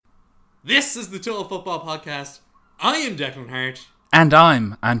This is the Total Football Podcast. I am Declan Hart. And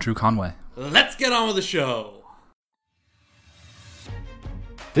I'm Andrew Conway. Let's get on with the show.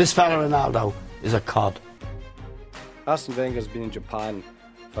 This fella Ronaldo is a cod. Arsene Wenger's been in Japan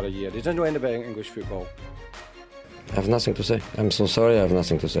for a year. They don't know anything about English football. I have nothing to say. I'm so sorry, I have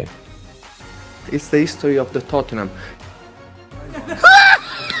nothing to say. It's the history of the Tottenham.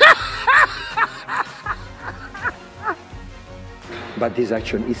 But this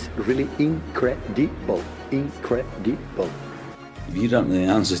action is really incredible. Incredible. If you don't know the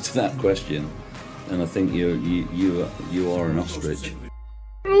answer to that question, then I think you are an ostrich.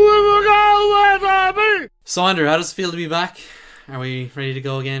 So Andrew, how does it feel to be back? Are we ready to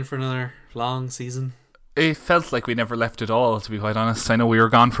go again for another long season? It felt like we never left at all, to be quite honest. I know we were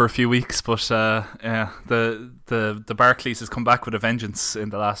gone for a few weeks, but the Barclays has come back with a vengeance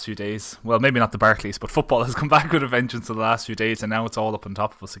in the last few days. Well, maybe not the Barclays, but football has come back with a vengeance in the last few days, and now it's all up on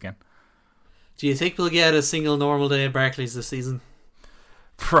top of us again. Do you think we'll get a single normal day at Barclays this season?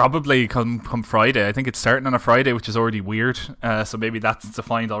 Probably come Friday. I think it's starting on a Friday, which is already weird. So maybe that's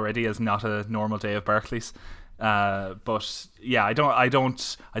defined already as not a normal day of Barclays. But yeah, I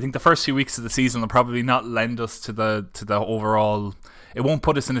think the first few weeks of the season will probably not lend us to the overall. It won't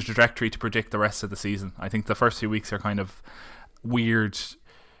put us in a trajectory to predict the rest of the season. I think the first few weeks are kind of weird.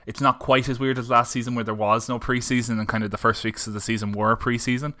 It's not quite as weird as last season, where there was no preseason and kind of the first weeks of the season were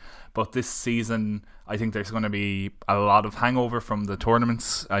preseason. But this season, I think there's going to be a lot of hangover from the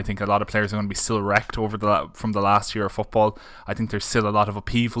tournaments. I think a lot of players are going to be still wrecked from the last year of football. I think there's still a lot of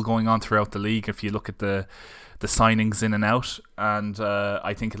upheaval going on throughout the league if you look at the signings in and out, and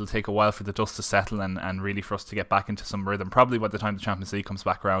I think it'll take a while for the dust to settle and really for us to get back into some rhythm. Probably by the time the Champions League comes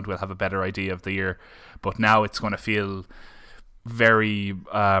back around, we'll have a better idea of the year, but now it's going to feel very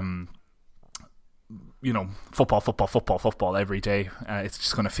football every day. It's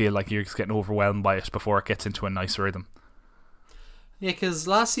just going to feel like you're just getting overwhelmed by it before it gets into a nice rhythm. Yeah, because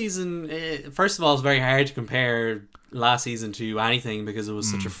last season, first of all, it's very hard to compare last season to anything because it was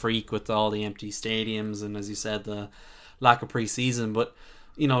such a freak with all the empty stadiums and, as you said, the lack of pre-season. But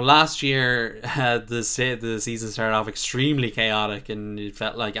you know, last year the season started off extremely chaotic, and it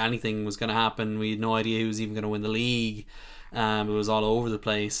felt like anything was going to happen. We had no idea who was even going to win the league. It was all over the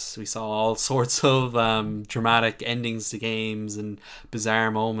place. We saw all sorts of dramatic endings to games and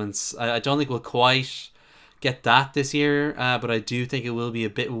bizarre moments. I don't think we'll quite get that this year, but I do think it will be a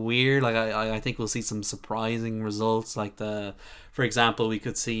bit weird. Like I think we'll see some surprising results. Like for example, we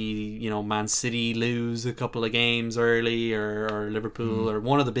could see Man City lose a couple of games early, or Liverpool, or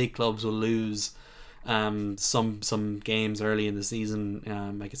one of the big clubs will lose some games early in the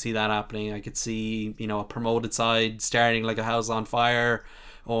season. I could see that happening. I could see a promoted side starting like a house on fire,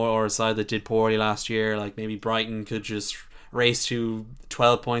 or a side that did poorly last year, like maybe Brighton could just race to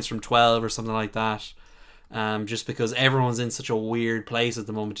 12 points from 12 or something like that. Just because everyone's in such a weird place at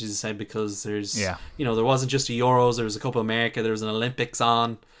the moment, as you said, because there's there wasn't just a Euros, there was a Copa America, there was an Olympics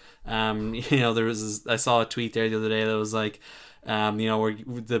on. There was I saw a tweet there the other day that was like, where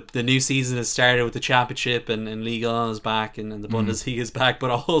the new season has started with the Championship and Ligue 1 is back and the Bundesliga is back,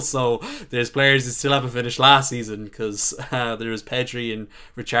 but also there's players who still haven't finished last season because there was Pedri and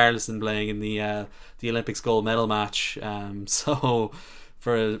Richarlison playing in the Olympics gold medal match. So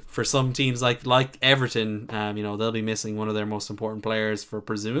for some teams like Everton, they'll be missing one of their most important players for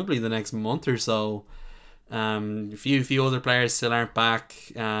presumably the next month or so. A few other players still aren't back.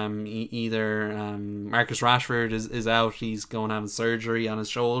 Either Marcus Rashford is out. He's going having surgery on his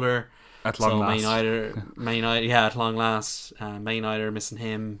shoulder at long last. Man United, at long last. Man United are missing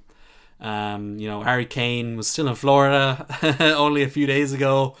him. Harry Kane was still in Florida only a few days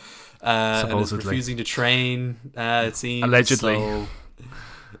ago, and is refusing to train. It seems allegedly. So,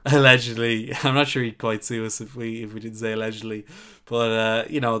 allegedly, I'm not sure he'd quite sue us if we didn't say allegedly, but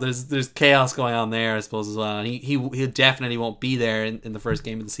there's chaos going on there, I suppose, as well. And he definitely won't be there in the first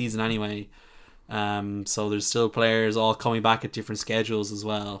game of the season anyway. So there's still players all coming back at different schedules as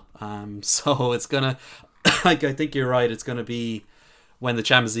well. So it's gonna, I think you're right. It's gonna be when the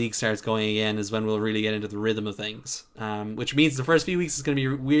Champions League starts going again is when we'll really get into the rhythm of things. Which means the first few weeks is going to be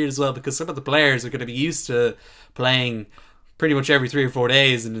weird as well, because some of the players are going to be used to playing pretty much every 3 or 4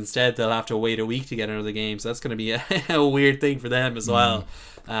 days, and instead they'll have to wait a week to get another game. So that's going to be a weird thing for them as well,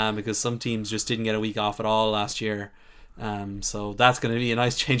 because some teams just didn't get a week off at all last year. So that's going to be a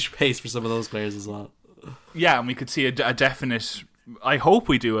nice change of pace for some of those players as well. Yeah, and we could see a definite. I hope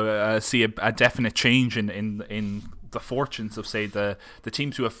we do see a definite change in the fortunes of, say, the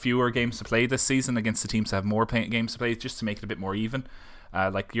teams who have fewer games to play this season against the teams that have more games to play, just to make it a bit more even.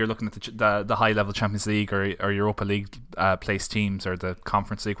 Like you're looking at the high level Champions League or Europa League place teams, or the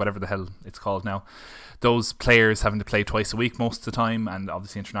Conference League, whatever the hell it's called now. Those players having to play twice a week most of the time, and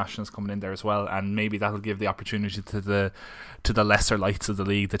obviously internationals coming in there as well, and maybe that'll give the opportunity to the lesser lights of the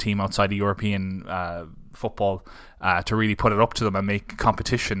league, the team outside of European football, to really put it up to them and make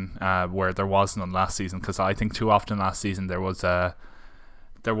competition where there was none last season. Because I think too often last season there was a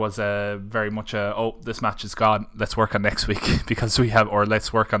very much this match is gone, let's work on next week because we have, or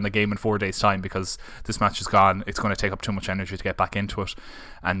let's work on the game in 4 days time because this match is gone, it's going to take up too much energy to get back into it.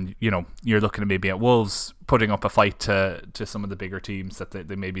 And you're looking at maybe at Wolves putting up a fight to some of the bigger teams that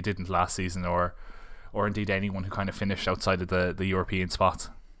they maybe didn't last season, or indeed anyone who kind of finished outside of the European spots.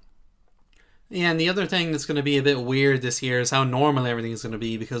 Yeah, and the other thing that's going to be a bit weird this year is how normal everything is going to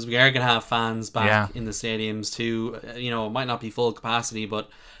be, because we are going to have fans back in the stadiums too. It might not be full capacity, but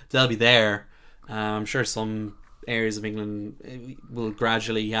they'll be there. I'm sure some areas of England will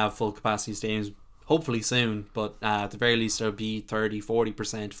gradually have full capacity stadiums, hopefully soon, but at the very least it'll be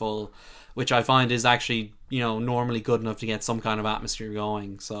 30-40% full, which I find is actually normally good enough to get some kind of atmosphere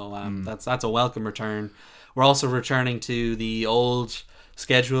going. So that's a welcome return. We're also returning to the old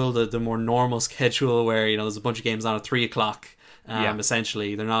schedule, the more normal schedule where there's a bunch of games on at 3:00.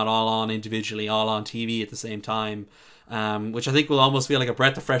 Essentially, they're not all on individually, all on TV at the same time, which I think will almost feel like a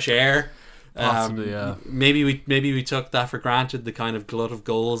breath of fresh air. Possibly, yeah. Maybe we took that for granted, the kind of glut of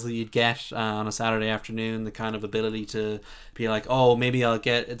goals that you'd get on a Saturday afternoon, the kind of ability to be like, oh, maybe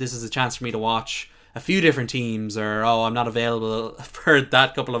this is a chance for me to watch a few different teams, or I'm not available for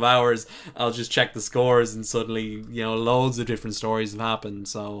that couple of hours, I'll just check the scores, and suddenly loads of different stories have happened.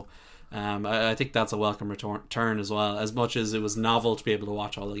 So I think that's a welcome return as well, as much as it was novel to be able to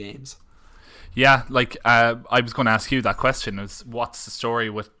watch all the games. Yeah, like I was going to ask you that question, is what's the story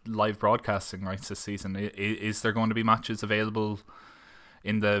with live broadcasting rights this season? Is there going to be matches available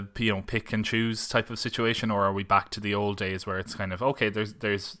in the pick and choose type of situation, or are we back to the old days where it's kind of okay,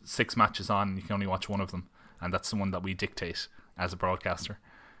 there's 6 matches on and you can only watch one of them, and that's the one that we dictate as a broadcaster?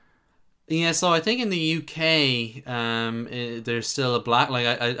 Yeah, so I think in the UK there's still a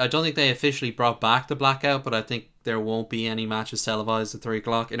I don't think they officially brought back the blackout, but I think there won't be any matches televised at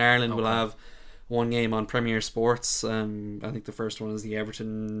 3:00. In Ireland we'll have one game on Premier Sports. I think the first one is the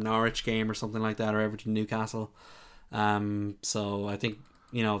Everton Norwich game or something like that, or Everton Newcastle. So I think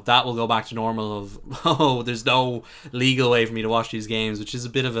that will go back to normal of there's no legal way for me to watch these games, which is a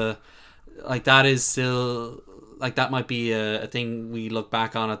bit of a that is still that might be a thing we look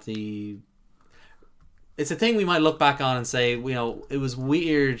back on it's a thing we might look back on and say, it was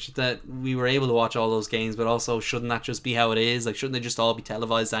weird that we were able to watch all those games, but also shouldn't that just be how it is? Shouldn't they just all be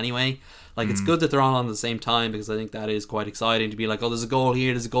televised anyway? It's good that they're all on at the same time, because I think that is quite exciting to be like, oh, there's a goal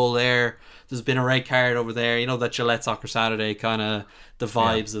here, there's a goal there, there's been a red card over there, that Gillette Soccer Saturday kind of the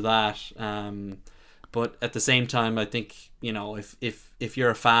vibes of that. But at the same time, I think if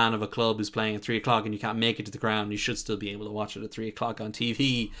you're a fan of a club who's playing at 3:00 and you can't make it to the ground, you should still be able to watch it at 3:00 on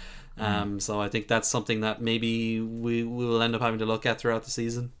TV. So I think that's something that maybe we will end up having to look at throughout the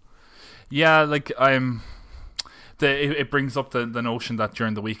season. Yeah, it brings up the notion that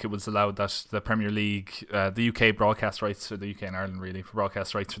during the week it was allowed that the Premier League, the UK broadcast rights, for the UK and Ireland really, for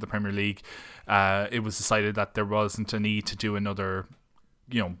broadcast rights for the Premier League, it was decided that there wasn't a need to do another,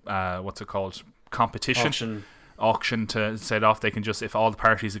 what's it called, competition. Auction to set off. They can just, if all the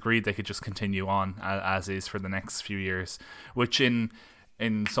parties agreed, they could just continue on as is for the next few years, which in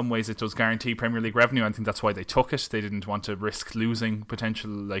some ways it does guarantee Premier League revenue. I think that's why they took it. They didn't want to risk losing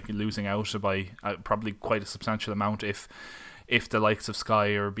losing out by probably quite a substantial amount if the likes of Sky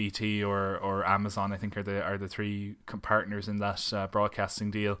or BT or Amazon, I think are the 3 partners in that broadcasting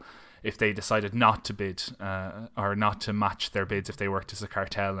deal, if they decided not to bid or not to match their bids if they worked as a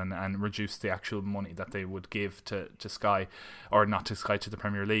cartel and reduce the actual money that they would give to Sky, or not to Sky, to the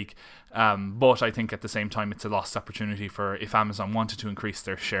Premier League. But I think at the same time it's a lost opportunity for if Amazon wanted to increase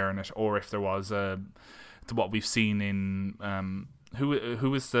their share in it, or if there was what we've seen in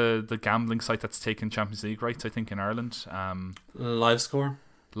who is the gambling site that's taken Champions League rights, I think, in Ireland, LiveScore,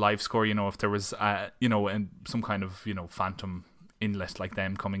 if there was in some kind of phantom inlet like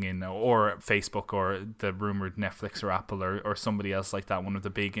them coming in, or Facebook, or the rumoured Netflix or Apple or somebody else like that, one of the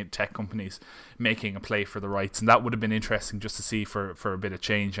big tech companies making a play for the rights. And that would have been interesting just to see for a bit of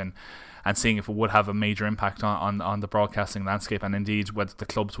change, and seeing if it would have a major impact on the broadcasting landscape, and indeed whether the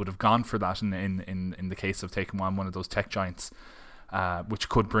clubs would have gone for that in the case of taking on one of those tech giants. which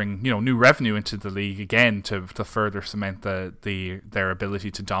could bring new revenue into the league again to further cement their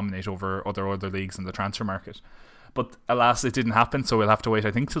ability to dominate over other leagues in the transfer market. But alas, it didn't happen, so we'll have to wait,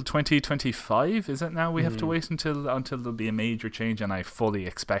 I think, till 2025, is it now? We have to wait until there'll be a major change, and I fully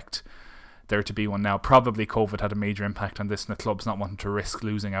expect there to be one now. Probably COVID had a major impact on this, and the club's not wanting to risk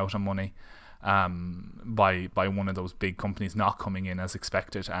losing out on money by one of those big companies not coming in as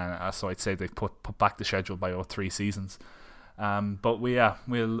expected. And so I'd say they put back the schedule by 3 seasons. But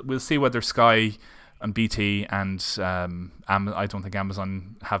we'll see whether Sky and BT and I don't think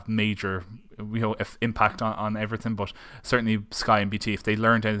Amazon have major impact on everything, but certainly Sky and BT, if they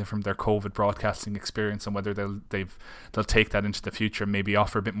learned anything from their COVID broadcasting experience, and whether they'll take that into the future, maybe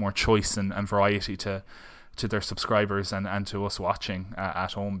offer a bit more choice and variety to their subscribers and to us watching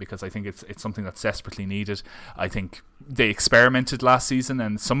at home, because I think it's something that's desperately needed. I think they experimented last season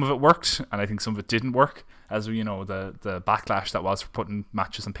and some of it worked, and I think some of it didn't work, as the backlash that was for putting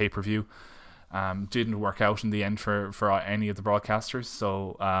matches on pay-per-view didn't work out in the end for any of the broadcasters.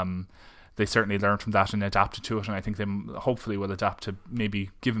 So they certainly learned from that and adapted to it, and I think they hopefully will adapt to maybe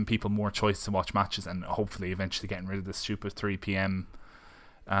giving people more choice to watch matches, and hopefully eventually getting rid of the stupid 3 p.m.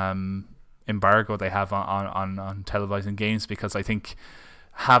 embargo they have on televising games, because I think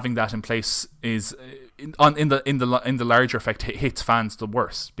having that in place is in the larger effect hits fans the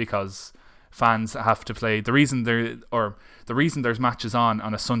worst, because fans have to play. The reason there's matches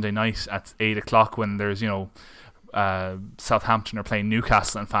on a Sunday night at 8 o'clock when there's Southampton are playing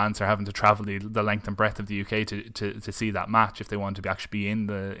Newcastle, and fans are having to travel the length and breadth of the UK to see that match if they want to actually be in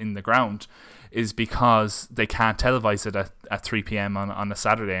the ground, is because they can't televise it at 3 p.m. on a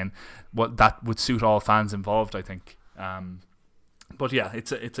Saturday, and what that would suit all fans involved, I think. But yeah,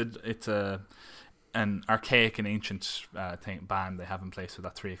 it's an archaic and ancient ban they have in place with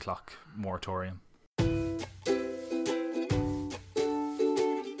that 3 o'clock moratorium.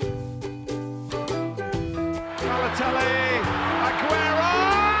 Balotelli, Aguero!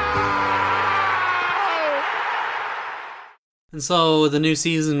 And so the new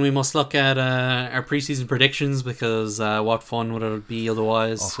season, we must look at our preseason predictions, because what fun would it be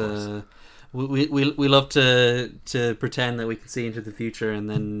otherwise? We love to pretend that we can see into the future and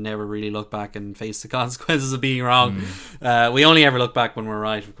then never really look back and face the consequences of being wrong. We only ever look back when we're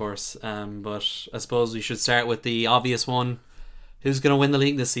right, of course. But I suppose we should start with the obvious one. Who's going to win the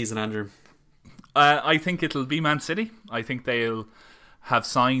league this season, Andrew? I think it'll be Man City. I think they'll have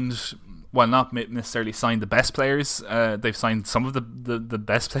signed, well, not necessarily signed the best players. They've signed some of the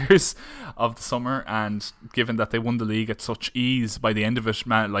best players of the summer, and given that they won the league at such ease by the end of it,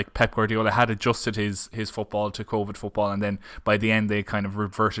 like Pep Guardiola had adjusted his football to COVID football, and then by the end they kind of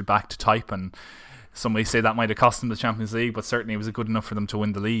reverted back to type, and some may say that might have cost them the Champions League, but certainly it was good enough for them to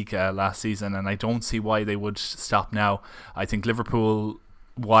win the league last season, and I don't see why they would stop now. I think Liverpool,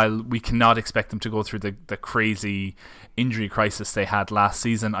 while we cannot expect them to go through the crazy injury crisis they had last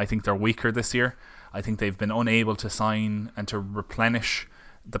season, I think they're weaker this year. I think they've been unable to sign and to replenish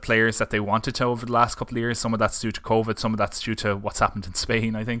the players that they wanted to over the last couple of years. Some of that's due to COVID, some of that's due to what's happened in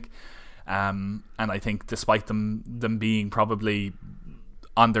Spain, I think. And I think despite them being probably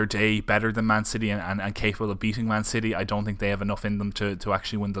on their day better than Man City and capable of beating Man City, I don't think they have enough in them to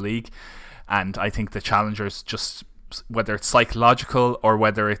actually win the league. And I think the challengers, just whether it's psychological or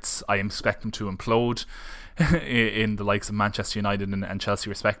whether it's I expect them to implode in the likes of Manchester United and Chelsea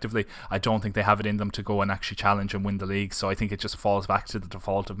respectively, I don't think they have it in them to go and actually challenge and win the league. So I think it just falls back to the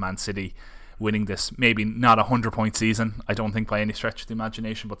default of Man City winning this. Maybe not a 100-point season, I don't think by any stretch of the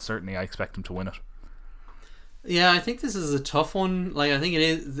imagination, but certainly I expect them to win it. Yeah, I think this is a tough one. Like, I think it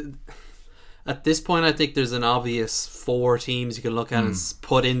is at this point. I think there's an obvious 4 teams you can look at and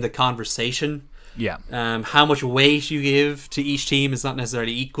put in the conversation. Yeah. How much weight you give to each team is not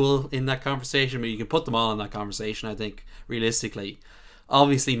necessarily equal in that conversation, but you can put them all in that conversation, I think, realistically.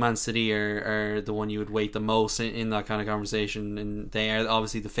 Obviously, Man City are the one you would weight the most in that kind of conversation, and they are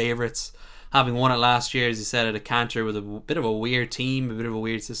obviously the favourites. Having won it last year, as you said, at a canter with a bit of a weird team, a bit of a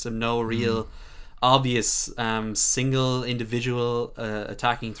weird system, no real obvious single individual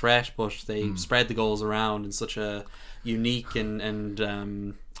attacking threat, but they spread the goals around in such a unique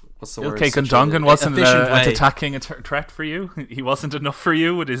and what's the word? Okay, Gundogan wasn't an attacking threat for you. He wasn't enough for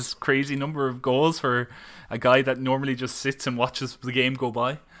you with his crazy number of goals for a guy that normally just sits and watches the game go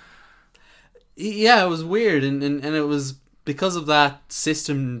by. Yeah, it was weird, and it was because of that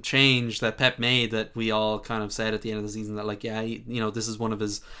system change that Pep made that we all kind of said at the end of the season that, like, yeah, this is one of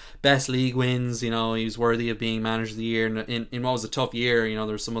his best league wins. He was worthy of being manager of the year, and in what was a tough year, there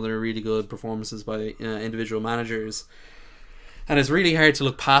were some other really good performances by individual managers. And it's really hard to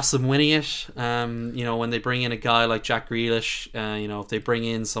look past them winning it. When they bring in a guy like Jack Grealish, if they bring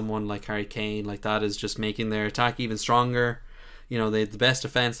in someone like Harry Kane, like that is just making their attack even stronger. They had the best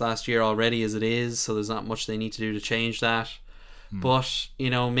defense last year already as it is, so there's not much they need to do to change that. But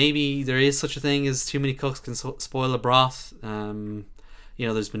maybe there is such a thing as too many cooks can spoil the broth.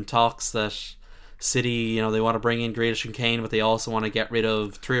 There's been talks that City, they want to bring in Grealish and Kane, but they also want to get rid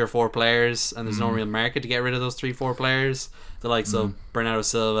of 3 or 4 players, and there's no real market to get rid of those 3-4 players. The likes of Bernardo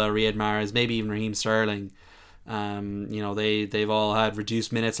Silva, Riyad Mahrez, maybe even Raheem Sterling. They've all had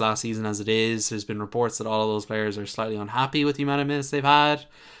reduced minutes last season as it is. There's been reports that all of those players are slightly unhappy with the amount of minutes they've had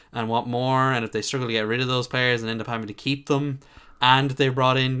and want more. And if they struggle to get rid of those players and end up having to keep them, and they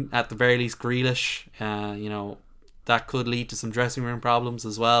brought in at the very least Grealish, that could lead to some dressing room problems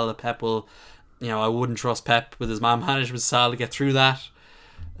as well. That Pep will. I wouldn't trust Pep with his man management style to get through that.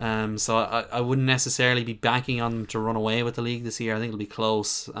 So I wouldn't necessarily be banking on them to run away with the league this year. I think it'll be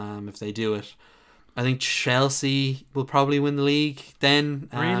close if they do it. I think Chelsea will probably win the league then.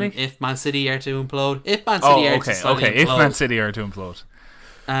 Really? If Man City are to implode. If Man City are to slightly implode. If Man City are to implode.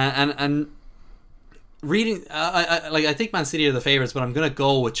 And reading, I think Man City are the favourites, but I'm going to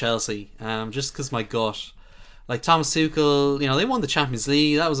go with Chelsea. Just because my gut. Like Thomas Tuchel, they won the Champions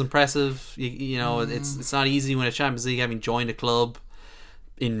League. That was impressive. It's not easy when a Champions League, having joined a club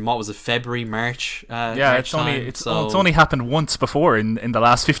in February, March. It's only happened once before in the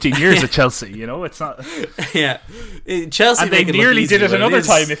last 15 years at Chelsea. It's not. Yeah, Chelsea, and they nearly did it another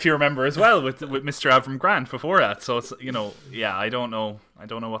time, if you remember, as well with Mr. Avram Grant before that. So it's I don't know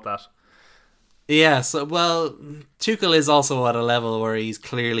what that. Yeah, Tuchel is also at a level where he's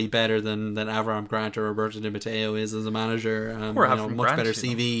clearly better than Avram Grant or Roberto Di Matteo is as a manager. Much better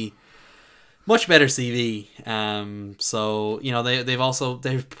CV.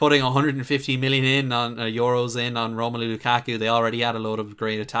 They're putting 150 million in on euros in on Romelu Lukaku. They already had a load of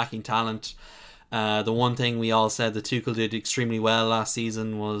great attacking talent. The one thing we all said that Tuchel did extremely well last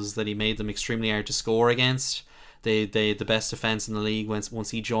season was that he made them extremely hard to score against. They the best defense in the league once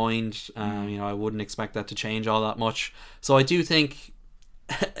he joined. I wouldn't expect that to change all that much. So I do think,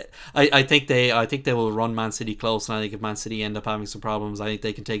 I think they will run Man City close, and I think if Man City end up having some problems, I think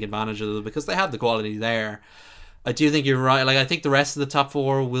they can take advantage of it because they have the quality there. I do think you're right. Like I think the rest of the top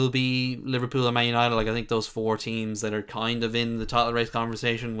 4 will be Liverpool and Man United. Like I think those 4 teams that are kind of in the title race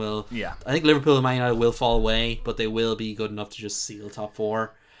conversation will. Yeah. I think Liverpool and Man United will fall away, but they will be good enough to just seal top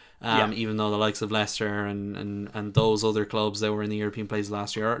 4. Even though the likes of Leicester and those other clubs that were in the European places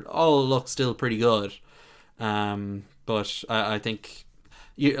last year all look still pretty good. But I think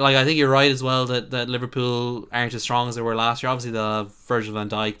you're right as well that Liverpool aren't as strong as they were last year. Obviously they'll have Virgil van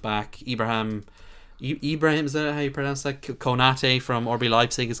Dijk back. Ibrahim, is that how you pronounce that? Konate from RB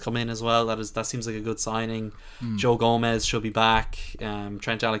Leipzig has come in as well. That seems like a good signing. Joe Gomez should be back.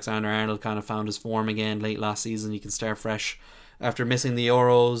 Trent Alexander-Arnold kind of found his form again late last season. You can start fresh after missing the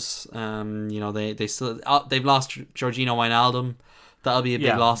Euros. They've lost Jorginho Wijnaldum. That'll be a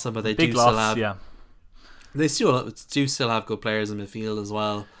big loss, but they do still have. They still have good players in midfield as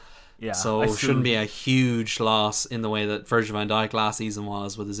well. Yeah, so it shouldn't be a huge loss in the way that Virgil van Dijk last season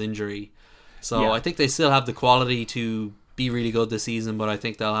was with his injury. So I think they still have the quality to be really good this season, but I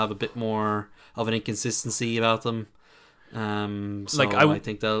think they'll have a bit more of an inconsistency about them. I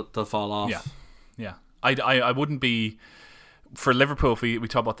think they'll fall off. Yeah. I wouldn't be. For Liverpool, if we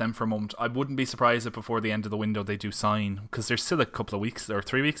talk about them for a moment, I wouldn't be surprised if before the end of the window they do sign, because there's still a couple of weeks or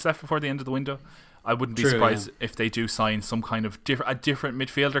 3 weeks left before the end of the window. I wouldn't be surprised if they do sign some kind of a different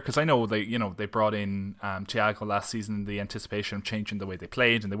midfielder, because I know they brought in Thiago last season in the anticipation of changing the way they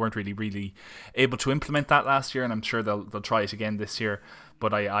played, and they weren't really able to implement that last year, and I'm sure they'll try it again this year.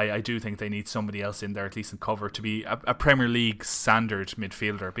 But I do think they need somebody else in there, at least in cover, to be a Premier League standard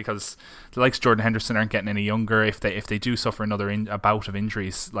midfielder, because the likes of Jordan Henderson aren't getting any younger. If they do suffer another a bout of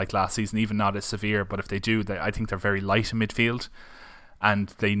injuries like last season, even not as severe, but if they do, I think they're very light in midfield, and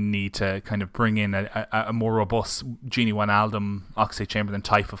they need to kind of bring in a more robust Gini Wijnaldum, Oxlade-Chamberlain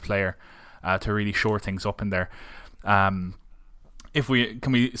type of player to really shore things up in there. Can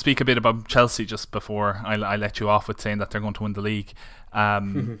we speak a bit about Chelsea just before I let you off with saying that they're going to win the league?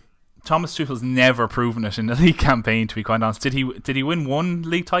 Thomas Tuchel's never proven it in the league campaign, to be quite honest. Did he win one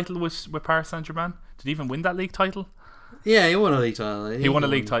league title with Paris Saint-Germain? Did he even win that league title? Yeah, he won a league title. He won a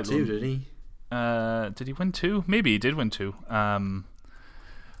league title. 2, did he? Did he win 2? Maybe he did win 2.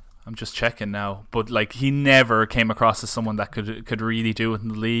 I'm just checking now, but he never came across as someone that could really do it in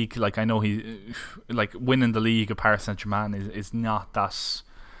the league. I know he winning the league of Paris Saint-Germain is not that.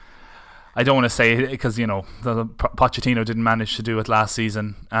 I don't want to say it because Pochettino didn't manage to do it last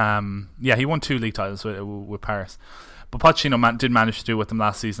season. He won 2 league titles with Paris, but Pochettino did manage to do it with them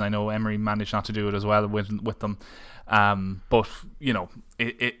last season. I know Emery managed not to do it as well with them. But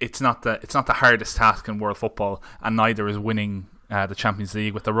it's not the hardest task in world football, and neither is winning the Champions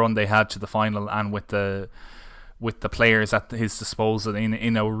League with the run they had to the final and with the players at his disposal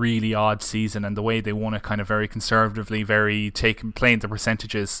in a really odd season, and the way they won it kind of very conservatively, playing the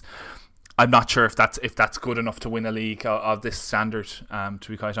percentages. I'm not sure if that's good enough to win a league of this standard, to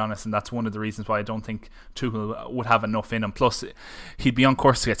be quite honest, and that's one of the reasons why I don't think Tuchel would have enough in him. Plus, he'd be on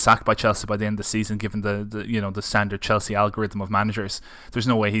course to get sacked by Chelsea by the end of the season, given the standard Chelsea algorithm of managers. There's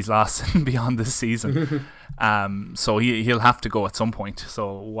no way he's lasting beyond this season, so he'll have to go at some point.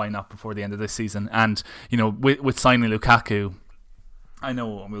 So why not before the end of this season? And with signing Lukaku, I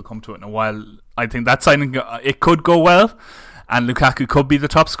know we'll come to it in a while. I think that signing it could go well. And Lukaku could be the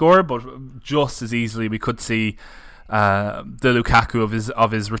top scorer, but just as easily we could see the Lukaku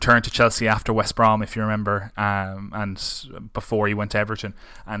of his return to Chelsea after West Brom, if you remember, and before he went to Everton,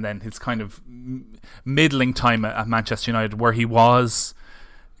 and then his kind of middling time at Manchester United, where he was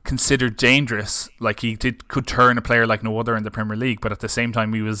considered dangerous, like he could turn a player like no other in the Premier League, but at the same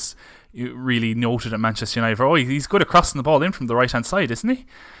time he was really noted at Manchester United for he's good at crossing the ball in from the right hand side, isn't he?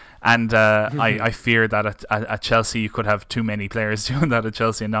 And I fear that at Chelsea you could have too many players doing that at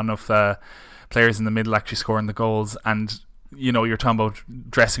Chelsea and not enough players in the middle actually scoring the goals. And you're talking about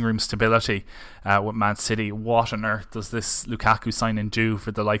dressing room stability with Man City. What on earth does this Lukaku signing do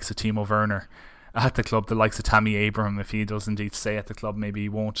for the likes of Timo Werner at the club, the likes of Tammy Abraham, if he does indeed stay at the club? Maybe he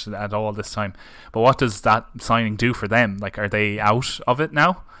won't at all this time. But what does that signing do for them? Like, are they out of it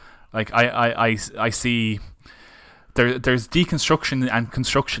now? Like, I see... There's deconstruction and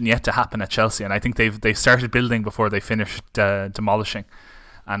construction yet to happen at Chelsea, and I think they've started building before they finished demolishing,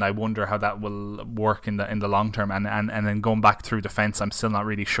 and I wonder how that will work in the long term. And then going back through defence, I'm still not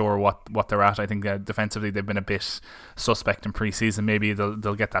really sure what they're at. I think defensively they've been a bit suspect in pre-season. Maybe they'll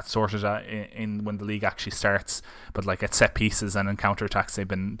get that sorted in when the league actually starts. But like at set pieces and in counter attacks, they've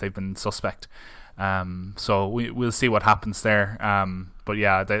been suspect. So we'll see what happens there. But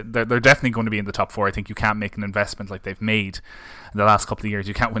yeah, they're definitely going to be in the top four. I think you can't make an investment like they've made in the last couple of years.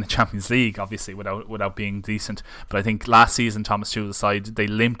 You can't win a Champions League, obviously, without being decent. But I think last season, Thomas Tuchel's side, they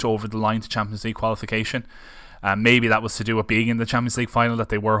limped over the line to Champions League qualification. Maybe that was to do with being in the Champions League final, that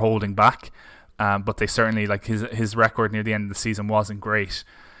they were holding back. But they certainly, like, his record near the end of the season wasn't great.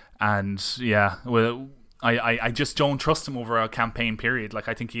 And yeah, well, I just don't trust him over a campaign period. Like,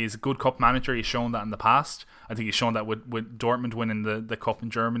 I think he's a good cup manager. He's shown that in the past. I think he's shown that with Dortmund winning the cup in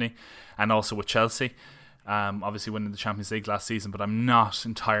Germany, and also with Chelsea, obviously winning the Champions League last season. But I'm not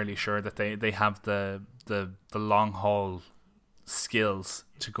entirely sure that they have the long haul skills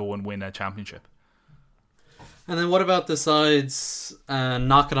to go and win a championship. And then what about the sides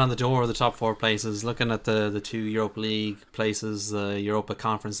knocking on the door of the top four places? Looking at the two Europa League places, the Europa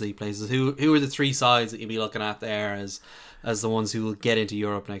Conference League places, who are the three sides that you'd be looking at there as the ones who will get into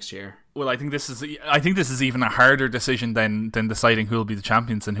Europe next year? Well, I think this is even a harder decision than deciding who will be the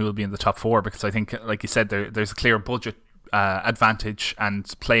champions and who will be in the top four, because I think, like you said, there's a clear budget advantage and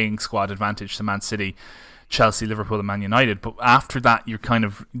playing squad advantage to Man City, Chelsea, Liverpool and Man United. But after that,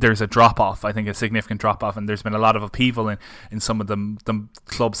 there's a drop-off, I think a significant drop-off, and there's been a lot of upheaval in some of the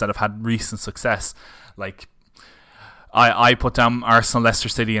clubs that have had recent success. Like, I put down Arsenal, Leicester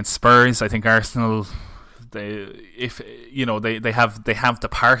City and Spurs. I think Arsenal, they have the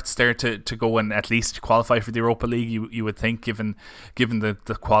parts there to go and at least qualify for the Europa League, you would think, given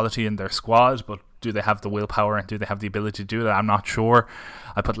the quality in their squad. But do they have the willpower and do they have the ability to do that? I'm not sure.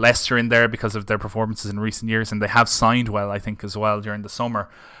 I put Leicester in there because of their performances in recent years, and they have signed well, I think, as well during the summer,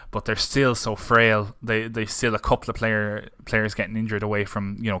 but they're still so frail. They still a couple of players getting injured away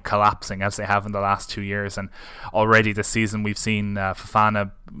from collapsing as they have in the last 2 years, and already this season we've seen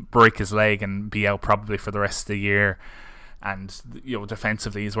Fofana break his leg and be out probably for the rest of the year. And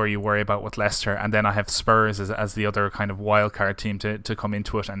defensively is where you worry about with Leicester. And then I have Spurs as the other kind of wild card team to come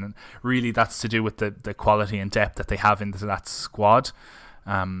into it, and really that's to do with the quality and depth that they have into that squad.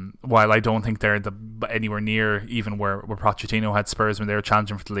 While I don't think they're anywhere near even where Pochettino had Spurs when they were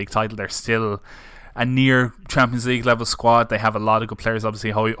challenging for the league title, they're still a near Champions League level squad. They have a lot of good players.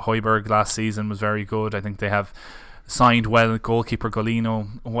 Obviously Højbjerg last season was very good. I think they have signed well goalkeeper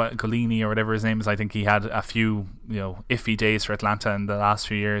Golini or whatever his name is. I think he had a few iffy days for Atlanta in the last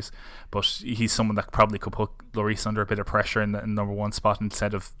few years, but he's someone that probably could put Lloris under a bit of pressure in the number one spot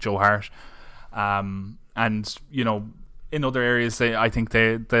instead of Joe Hart. And in other areas, I think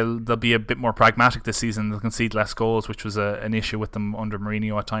they'll be a bit more pragmatic this season. They'll concede less goals, which was an issue with them under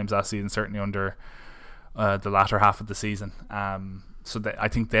Mourinho at times last season, certainly under the latter half of the season. So I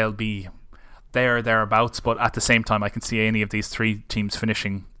think they'll be thereabouts. But at the same time, I can see any of these three teams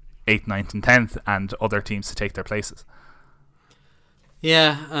finishing 8th, 9th, and 10th, and other teams to take their places.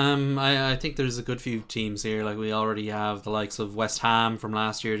 Yeah, I think there's a good few teams here. Like, we already have the likes of West Ham from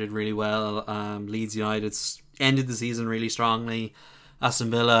last year did really well. Leeds United ended the season really strongly.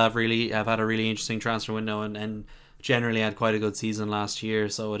 Aston Villa have had a really interesting transfer window and generally had quite a good season last year.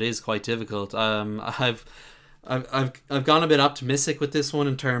 So it is quite difficult. I've gone a bit optimistic with this one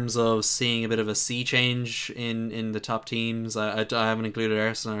in terms of seeing a bit of a sea change in the top teams. I haven't included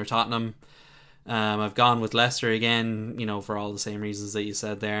Arsenal or Tottenham. I've gone with Leicester again, for all the same reasons that you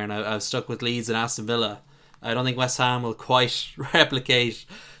said there, and I've stuck with Leeds and Aston Villa. I don't think West Ham will quite replicate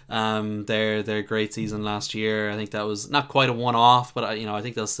their great season last year. I think that was not quite a one-off, but I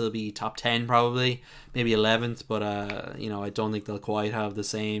think they'll still be top 10 probably, maybe 11th, but I don't think they'll quite have the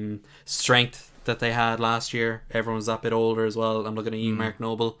same strength that they had last year. Everyone's that bit older as well. I'm looking at you, Mark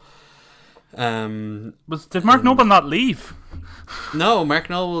Noble. Did Mark Noble not leave? No, Mark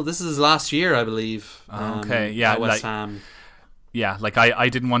Noble, this is last year, I believe. Okay, yeah, at West Ham. Yeah, I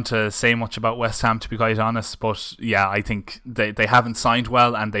didn't want to say much about West Ham, to be quite honest, but yeah, I think they haven't signed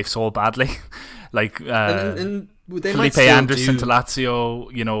well and they've sold badly. And Felipe Anderson to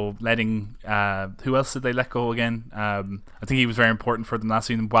Lazio, letting who else did they let go again? I think he was very important for them last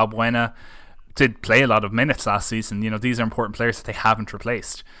season. Balbuena did play a lot of minutes last season. These are important players that they haven't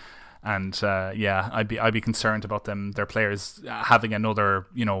replaced. And I'd be concerned about their players having another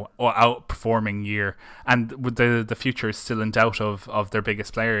outperforming year, and with the future is still in doubt of their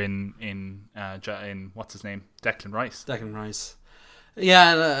biggest player in what's his name, Declan Rice.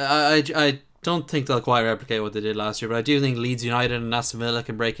 Yeah, I don't think they'll quite replicate what they did last year, but I do think Leeds United and Aston Villa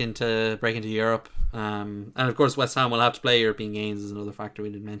can break into Europe, and of course West Ham will have to play European games is another factor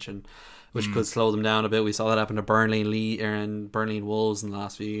we didn't mention, which could slow them down a bit. We saw that happen to Burnley and Wolves in the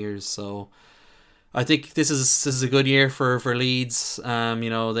last few years. So I think this is a good year for Leeds.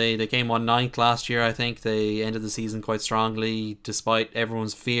 They came on 9th last year. I think they ended the season quite strongly, despite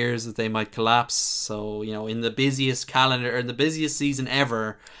everyone's fears that they might collapse. So in the busiest season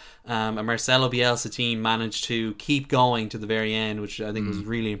ever, a Marcelo Bielsa team managed to keep going to the very end, which I think was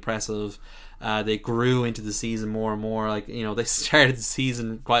really impressive. They grew into the season more and more. They started the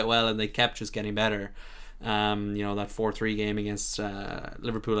season quite well and they kept just getting better. That 4-3 game against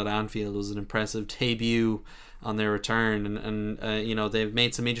Liverpool at Anfield was an impressive debut on their return, and they've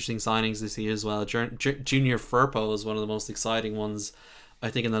made some interesting signings this year as well. Junior Firpo is one of the most exciting ones,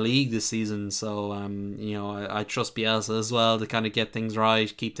 I think, in the league this season. So I trust Bielsa as well to kind of get things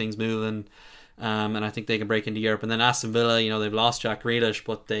right, keep things moving. And I think they can break into Europe. And then Aston Villa, they've lost Jack Grealish,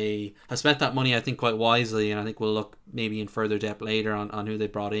 but they have spent that money, I think, quite wisely. And I think we'll look maybe in further depth later on who they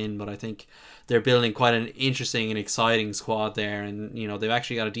brought in. But I think they're building quite an interesting and exciting squad there. And, they've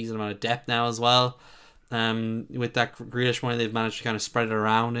actually got a decent amount of depth now as well. With that Grealish money, they've managed to kind of spread it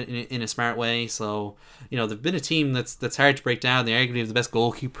around in a smart way. So, they've been a team that's hard to break down. They arguably have the best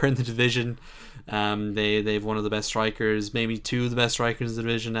goalkeeper in the division. They've one of the best strikers, maybe two of the best strikers in the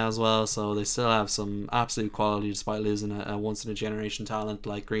division now as well. So they still have some absolute quality despite losing a once in a generation talent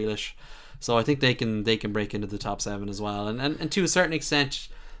like Grealish. So I think they can break into the top 7 as well. And to a certain extent,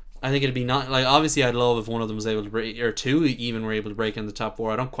 I think it'd be not obviously I'd love if one of them was able to break, or two even were able to break in the top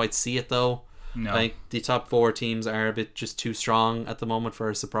 4. I don't quite see it though. No. I think the top 4 teams are a bit just too strong at the moment for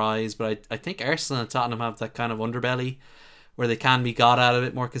a surprise. But I think Arsenal and Tottenham have that kind of underbelly where they can be got at a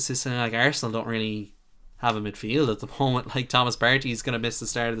bit more consistently. Like Arsenal don't really have a midfield at the moment. Like Thomas Partey is going to miss the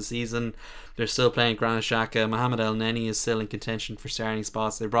start of the season. They're still playing Granit Xhaka. Mohamed El Neni is still in contention for starting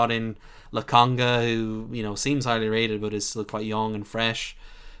spots. They brought in Lokonga, who seems highly rated but is still quite young and fresh.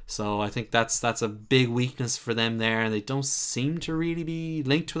 So I think that's a big weakness for them there. And they don't seem to really be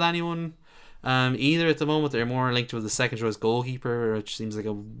linked with anyone either at the moment. They're more linked with the second choice goalkeeper, which seems like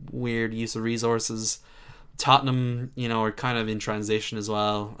a weird use of resources. Tottenham, are kind of in transition as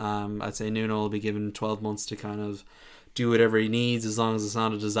well. I'd say Nuno will be given 12 months to kind of do whatever he needs. As long as it's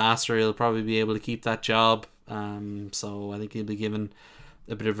not a disaster, he'll probably be able to keep that job. So I think he'll be given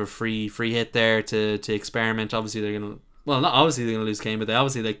a bit of a free hit there to experiment. Obviously they're going to, not obviously they're going to lose Kane, but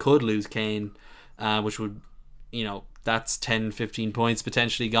they could lose Kane, which would, that's 10-15 points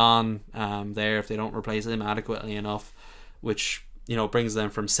potentially gone there if they don't replace him adequately enough, which brings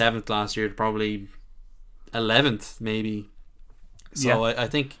them from 7th last year to probably 11th maybe. So yeah. I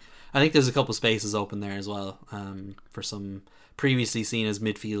think there's a couple spaces open there as well for some previously seen as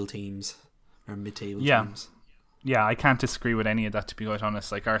midfield teams or mid-table teams. Yeah, I can't disagree with any of that, to be quite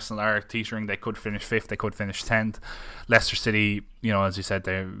honest. Like Arsenal are teetering; they could finish 5th, they could finish 10th. Leicester City, as you said,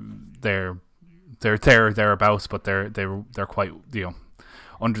 they're thereabouts, but they're quite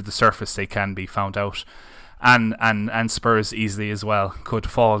under the surface they can be found out. And Spurs easily as well could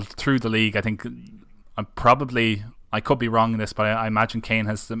fall through the league. I think I could be wrong in this, but I imagine Kane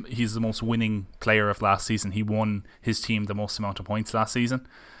he's the most winning player of last season. He won his team the most amount of points last season,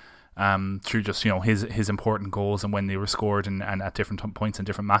 through just his important goals and when they were scored and at different points in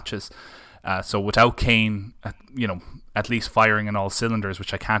different matches. So without Kane, at least firing on all cylinders,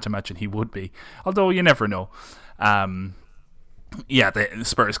 which I can't imagine he would be, although you never know. The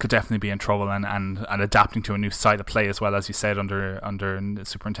Spurs could definitely be in trouble and adapting to a new style of play as well, as you said, under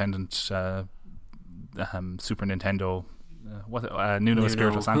Super Nintendo, Nuno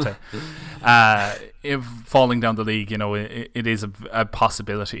Espirito Santo. If falling down the league, it is a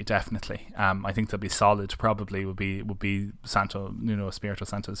possibility, definitely. I think they'll be solid. Probably would be Nuno Espirito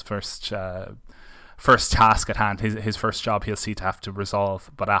Santo's first task at hand. His first job he'll see to have to resolve.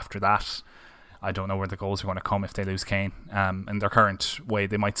 But after that, I don't know where the goals are going to come if they lose Kane. In their current way,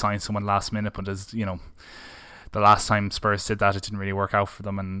 they might sign someone last minute, but as the last time Spurs did that, it didn't really work out for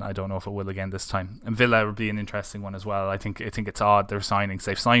them, and I don't know if it will again this time. And Villa would be an interesting one as well. I think it's odd, their signings.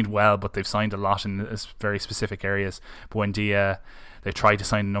 They've signed well, but they've signed a lot in very specific areas. Buendia, they tried to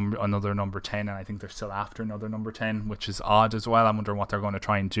sign another number 10, and I think they're still after another number 10, which is odd as well. I'm wondering what they're going to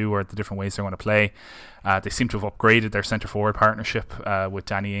try and do, or the different ways they're going to play. They seem to have upgraded their centre-forward partnership with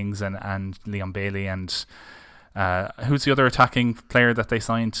Danny Ings and Leon Bailey. And who's the other attacking player that they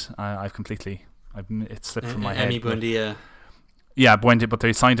signed? It slipped from my head. Buendia. Yeah, Buendia, but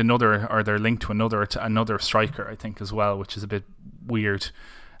they signed another, or they're linked to another striker, I think, as well, which is a bit weird,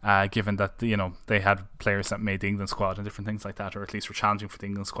 given that they had players that made the England squad and different things like that, or at least were challenging for the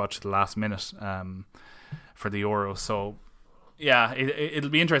England squad to the last minute for the Euro. So yeah, it'll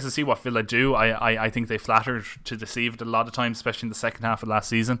be interesting to see what Villa do. I think they flattered to deceive a lot of times, especially in the second half of last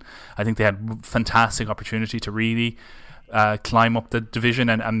season. I think they had fantastic opportunity to really climb up the division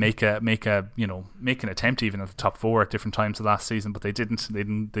and make an attempt even at the top four at different times of last season, but they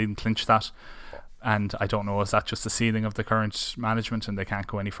didn't clinch that. And I don't know, is that just the ceiling of the current management and they can't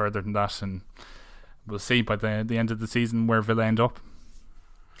go any further than that? And we'll see by the end of the season where Villa end up.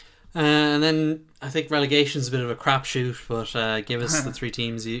 And then I think relegation's a bit of a crapshoot, but give us the three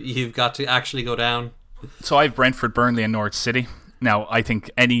teams you've got to actually go down. So I have Brentford, Burnley and Norwich City. Now I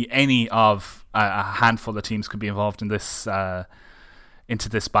think any of a handful of teams could be involved in this into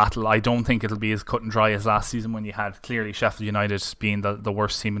this battle. I don't think it'll be as cut and dry as last season, when you had clearly Sheffield United being the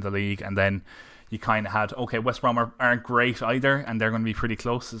worst team in the league, and then you kind of had, West Brom aren't great either, and they're going to be pretty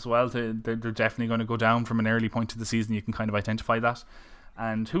close as well. They're definitely going to go down from an early point of the season. You can kind of identify that.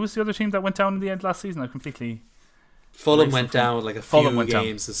 And who was the other team that went down in the end last season? Fulham went down with like a few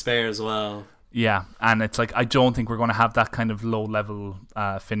games to spare as well. Yeah, and it's like, I don't think we're going to have that kind of low level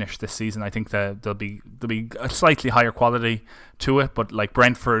finish this season. I think that there'll be a slightly higher quality to it, but like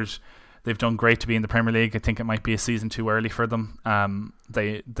Brentford, they've done great to be in the Premier League. I think it might be a season too early for them.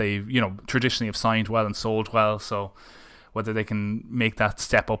 They traditionally have signed well and sold well, so whether they can make that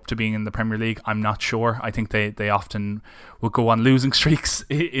step up to being in the Premier League, I'm not sure. I think they often will go on losing streaks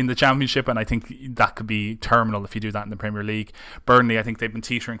in the Championship, and I think that could be terminal if you do that in the Premier League. Burnley, I think they've been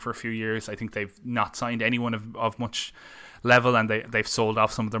teetering for a few years. I think they've not signed anyone of much level, and they've sold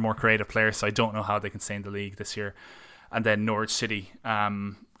off some of their more creative players, so I don't know how they can stay in the league this year. And then Norwich City,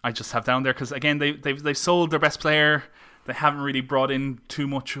 I just have down there because, again, they've sold their best player. They haven't really brought in too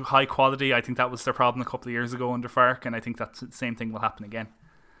much high quality. I think that was their problem a couple of years ago under Farke, and I think that the same thing will happen again.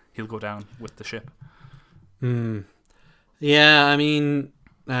 He'll go down with the ship. Yeah, I mean,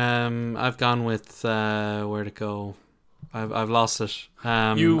 I've gone with where to go. I've lost it.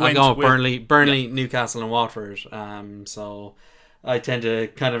 I've gone with Burnley, yeah. Newcastle, and Watford. So I tend to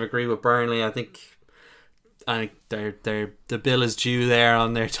kind of agree with Burnley. I think the bill is due there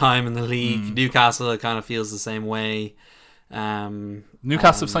on their time in the league. Newcastle kind of feels the same way.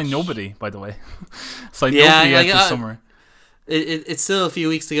 Newcastle have signed nobody, by the way. Nobody yet this summer. It's still a few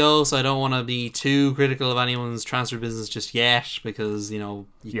weeks to go, so I don't want to be too critical of anyone's transfer business just yet, because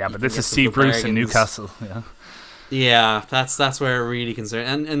but this is Steve Bruce in Newcastle. Yeah, that's where it really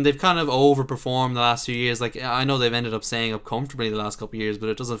concerns. And they've kind of overperformed the last few years. Like, I know they've ended up staying up comfortably the last couple of years, but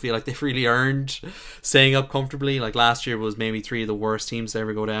it doesn't feel like they've really earned staying up comfortably. Like, last year was maybe three of the worst teams to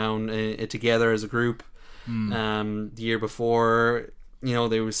ever go down together as a group. The year before,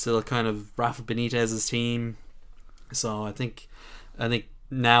 they were still kind of Rafa Benitez's team. So I think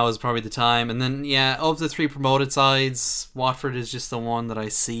now is probably the time. And then, of the three promoted sides, Watford is just the one that I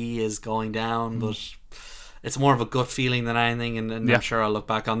see is going down, but it's more of a gut feeling than anything, and I'm sure I'll look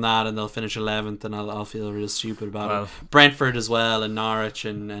back on that and they'll finish 11th and I'll feel real stupid about it. Brentford as well, and Norwich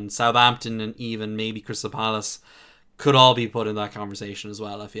and Southampton, and even maybe Crystal Palace could all be put in that conversation as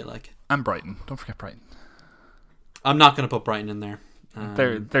well, I feel like. And Brighton. Don't forget Brighton. I'm not going to put Brighton in there.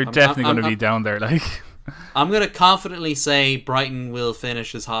 They're definitely going to be down there. Like, I'm going to confidently say Brighton will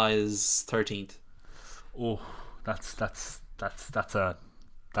finish as high as 13th. Oh, that's a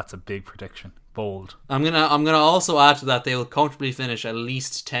big prediction. Bold. I'm gonna also add to that they will comfortably finish at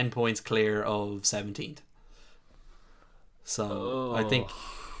least 10 points clear of 17th. So I think,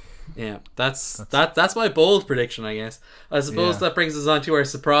 yeah, that's my bold prediction, I guess. I suppose that brings us on to our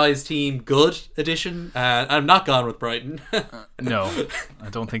surprise team good edition. I'm not gone with Brighton. No, I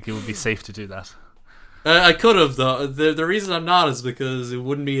don't think it would be safe to do that. I could have, though. The reason I'm not is because it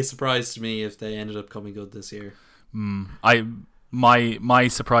wouldn't be a surprise to me if they ended up coming good this year. My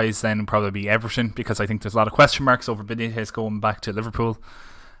surprise then would probably be Everton, because I think there's a lot of question marks over Benitez going back to Liverpool,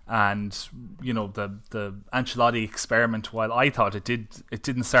 and you know the Ancelotti experiment. While I thought it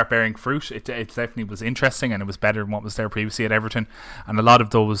didn't start bearing fruit, it definitely was interesting and it was better than what was there previously at Everton, and a lot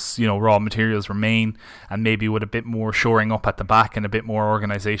of those raw materials remain, and maybe with a bit more shoring up at the back and a bit more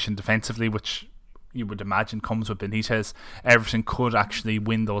organisation defensively, which you would imagine comes with Benitez, Everton could actually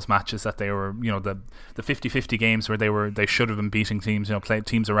win those matches that they were, the 50-50 games where they should have been beating teams, played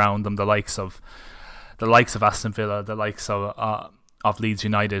teams around them, the likes of Aston Villa, the likes of Leeds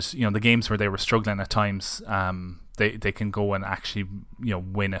United, the games where they were struggling at times, they can go and actually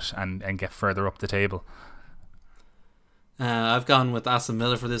win it and get further up the table. I've gone with Aston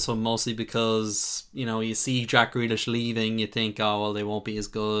Villa for this one, mostly because you see Jack Grealish leaving, you think, oh well, they won't be as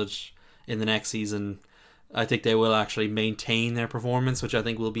good in the next season. I think they will actually maintain their performance, which I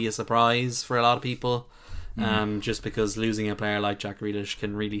think will be a surprise for a lot of people. Just because losing a player like Jack Grealish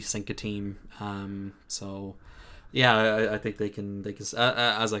can really sink a team. So yeah, I think they can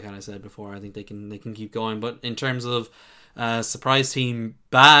as I kind of said before, I think they can keep going. But in terms of surprise team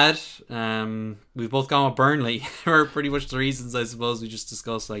bad, we've both gone with Burnley for pretty much the reasons I suppose we just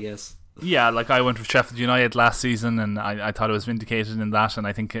discussed, I guess. Yeah, like I went with Sheffield United last season, and I thought it was vindicated in that, and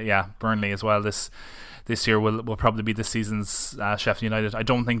I think Burnley as well this year will probably be this season's Sheffield United. I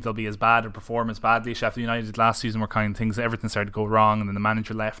don't think they'll be as bad or perform as badly as Sheffield United last season, where kind of things, everything started to go wrong, and then the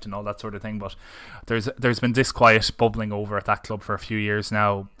manager left and all that sort of thing. But there's been disquiet bubbling over at that club for a few years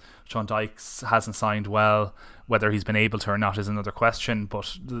now. Sean Dykes hasn't signed well. Whether he's been able to or not is another question,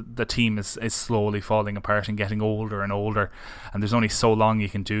 but the team is slowly falling apart and getting older and older, and there's only so long you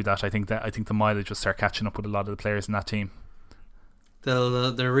can do that. I think the mileage will start catching up with a lot of the players in that team.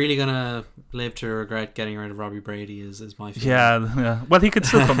 They're really gonna live to regret getting rid of Robbie Brady is my feeling. Yeah. Well, he could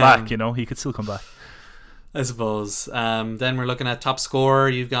still come back. He could still come back, I suppose. Then we're looking at top scorer.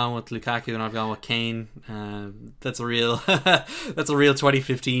 You've gone with Lukaku and I've gone with Kane. That's a real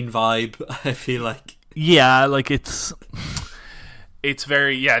 2015 vibe, I feel like. Yeah, like it's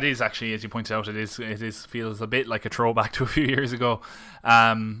very, it is actually, as you pointed out, it is feels a bit like a throwback to a few years ago.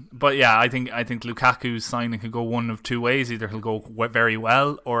 But yeah, I think Lukaku's signing could go one of two ways. Either he'll go very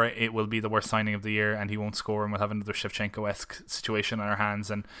well, or it will be the worst signing of the year and he won't score, and we'll have another Shevchenko-esque situation on our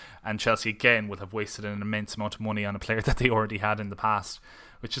hands, and Chelsea again will have wasted an immense amount of money on a player that they already had in the past.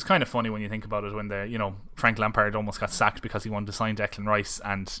 Which is kind of funny when you think about it, when Frank Lampard almost got sacked because he wanted to sign Declan Rice,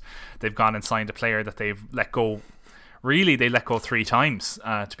 and they've gone and signed a player that they've let go. Really, they let go 3 times,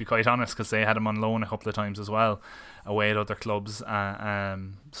 to be quite honest, because they had him on loan a couple of times as well, away at other clubs.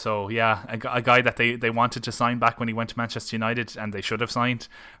 So yeah, a guy that they wanted to sign back when he went to Manchester United, and they should have signed.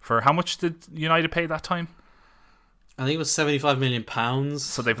 For how much did United pay that time? I think it was £75 million.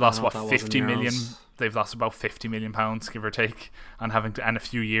 So they've lost 50 million. They've lost about £50 million, give or take, and a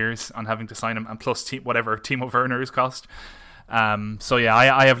few years on having to sign him, and plus whatever Timo Werner's cost. So yeah,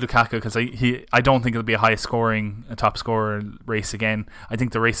 I have Lukaku because I don't think it'll be a top scorer race again. I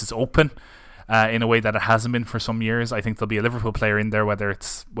think the race is open in a way that it hasn't been for some years. I think there'll be a Liverpool player in there, whether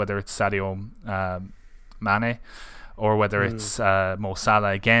it's Sadio Mane or whether it's Mo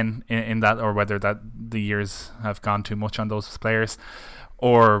Salah again in that, or whether that the years have gone too much on those players,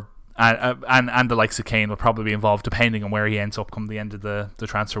 or and the likes of Kane will probably be involved depending on where he ends up come the end of the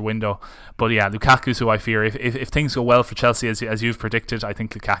transfer window. But yeah, Lukaku's who I fear. If things go well for Chelsea as you've predicted, I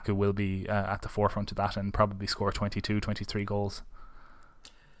think Lukaku will be at the forefront of that and probably score 22-23 goals.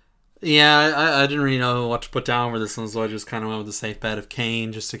 Yeah, I didn't really know what to put down for this one, so I just kind of went with the safe bet of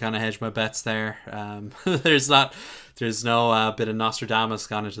Kane just to kind of hedge my bets there. There's no bit of Nostradamus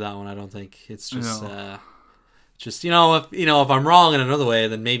gone into that one, I don't think. It's just... No. Just if I'm wrong in another way,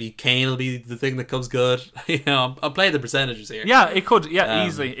 then maybe Kane will be the thing that comes good. I'll play the percentages here. Yeah, it could. Yeah,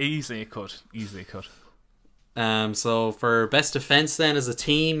 easily it could. So for best defense, then as a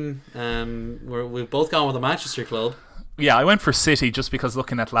team, we've both gone with the Manchester club. Yeah, I went for City just because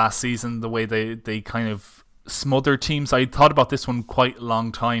looking at last season, the way they kind of some other teams. I thought about this one quite a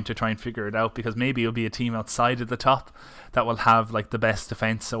long time to try and figure it out, because maybe it'll be a team outside of the top that will have like the best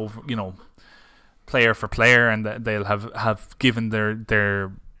defense over, player for player, and they'll have given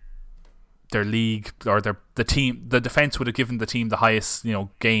their league, or the defense would have given the team the highest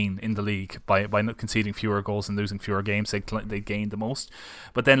gain in the league by not conceding fewer goals and losing fewer games. They gained the most.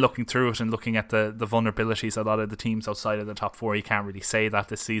 But then looking through it and looking at the vulnerabilities, a lot of the teams outside of the top four, you can't really say that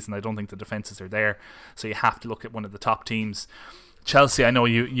this season. I don't think the defenses are there, so you have to look at one of the top teams. Chelsea, I know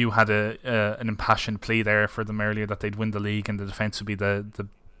you had an impassioned plea there for them earlier that they'd win the league and the defence would be the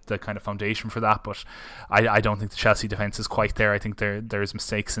kind of foundation for that, but I don't think the Chelsea defence is quite there. I think there's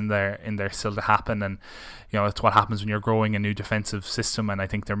mistakes in there still to happen, and it's what happens when you're growing a new defensive system, and I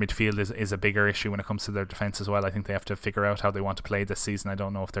think their midfield is a bigger issue when it comes to their defence as well. I think they have to figure out how they want to play this season. I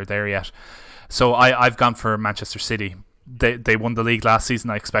don't know if they're there yet. So I've gone for Manchester City. They won the league last season.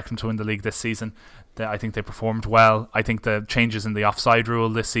 I expect them to win the league this season. I think they performed well. I think the changes in the offside rule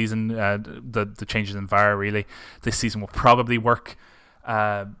this season, the changes in VAR really this season will probably work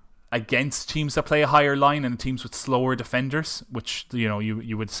against teams that play a higher line and teams with slower defenders, which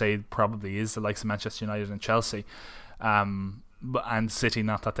you would say probably is the likes of Manchester United and Chelsea, and City.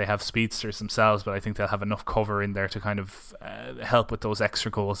 Not that they have speedsters themselves, but I think they'll have enough cover in there to kind of help with those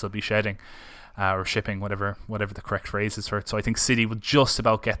extra goals they'll be shedding. Or shipping, whatever the correct phrase is for it. So I think City will just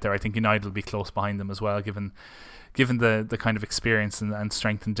about get there. I think United will be close behind them as well, given the kind of experience and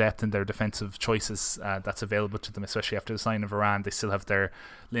strength and depth in their defensive choices that's available to them, especially after the sign of Varane. They still have their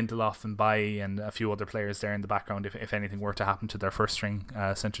Lindelof and Bailly and a few other players there in the background if anything were to happen to their first string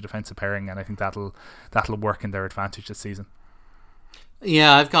centre defensive pairing, and I think that'll work in their advantage this season.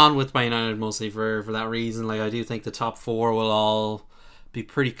 Yeah, I've gone with Man United mostly for that reason. Like, I do think the top four will all be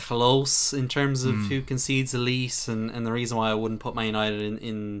pretty close in terms of who concedes the least, and the reason why I wouldn't put Man United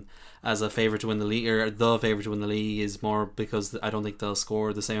in as a favourite to win the league, or the favourite to win the league, is more because I don't think they'll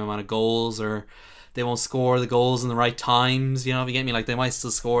score the same amount of goals, or they won't score the goals in the right times, if you get me. Like, they might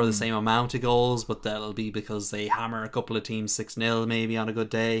still score the same amount of goals, but that'll be because they hammer a couple of teams 6-0 maybe on a good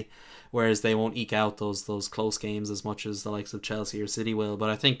day, whereas they won't eke out those close games as much as the likes of Chelsea or City will. But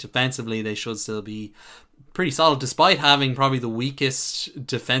I think defensively they should still be pretty solid, despite having probably the weakest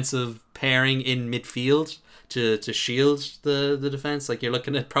defensive pairing in midfield to shield the defense. Like, you're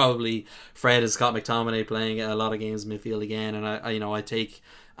looking at probably Fred and Scott McTominay playing a lot of games midfield again, and I take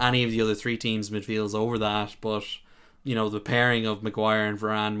any of the other three teams midfields over that, but the pairing of Maguire and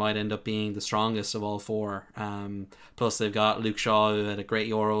Varane might end up being the strongest of all four. Plus they've got Luke Shaw, who had a great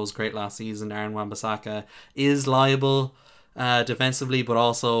Euros, great last season. Aaron Wan-Bissaka is liable defensively, but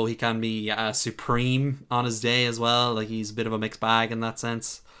also he can be supreme on his day as well. Like, he's a bit of a mixed bag in that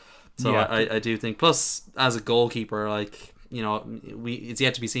sense. So yeah. I do think, plus as a goalkeeper, like, it's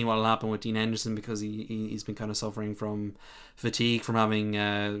yet to be seen what will happen with Dean Henderson, because he's been kind of suffering from fatigue from having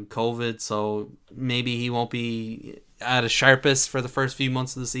COVID, so maybe he won't be at his sharpest for the first few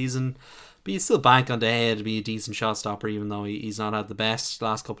months of the season, but he's still bank on the head to be a decent shot stopper, even though he's not had the best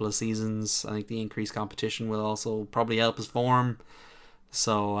last couple of seasons. I think the increased competition will also probably help his form.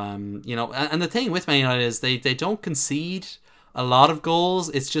 So and the thing with Man United is they don't concede a lot of goals.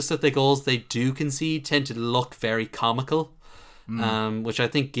 It's just that the goals they do concede tend to look very comical, which I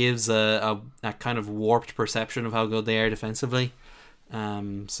think gives a kind of warped perception of how good they are defensively.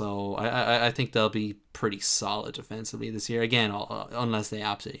 So I think they'll be pretty solid defensively this year. Again, unless they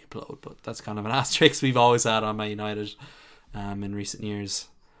absolutely implode, but that's kind of an asterisk we've always had on Man United in recent years.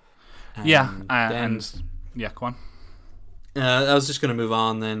 Go on. I was just going to move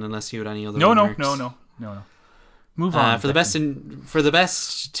on then, unless you had any other remarks. No. Move on. For the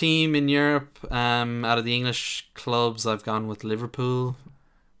best team in Europe, out of the English clubs, I've gone with Liverpool.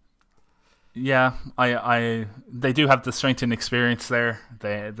 Yeah, they do have the strength and experience there.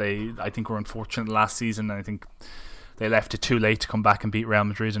 They I think were unfortunate last season, and I think they left it too late to come back and beat Real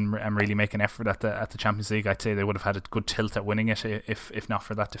Madrid and really make an effort at the Champions League. I'd say they would have had a good tilt at winning it if not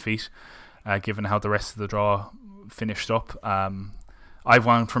for that defeat, given how the rest of the draw finished up. I've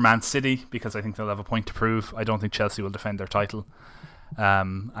gone for Man City because I think they'll have a point to prove. I don't think Chelsea will defend their title,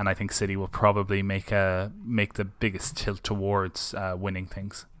 and I think City will probably make the biggest tilt towards winning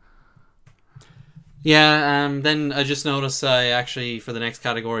things. Yeah, then I just noticed I actually, for the next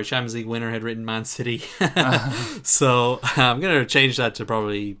category, Champions League winner, had written Man City. So I'm going to change that to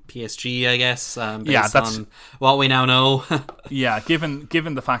probably PSG, I guess, based on what we now know. Yeah, given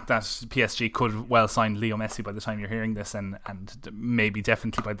the fact that PSG could well sign Leo Messi by the time you're hearing this, and maybe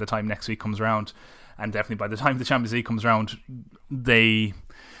definitely by the time next week comes around, and definitely by the time the Champions League comes around, they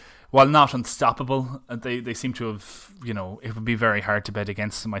while not unstoppable, they seem to have, it would be very hard to bet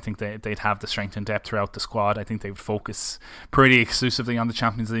against them. I think they'd have the strength and depth throughout the squad. I think they would focus pretty exclusively on the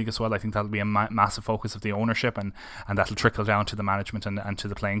Champions League as well. I think that'll be a massive focus of the ownership, and that'll trickle down to the management and to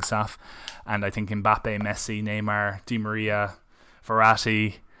the playing staff. And I think Mbappe, Messi, Neymar, Di Maria,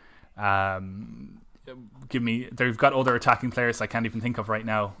 Verratti, they've got other attacking players I can't even think of right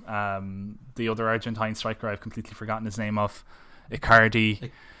now. The other Argentine striker I've completely forgotten his name of,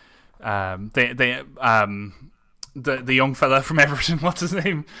 Icardi. The young fella from Everton, what's his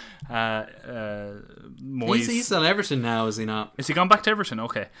name? Moise. He's still Everton now, is he not? Is he gone back to Everton?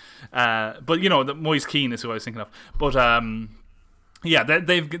 Okay. But Moise Keane is who I was thinking of. But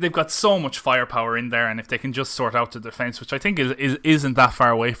they've got so much firepower in there, and if they can just sort out the defence, which I think isn't that far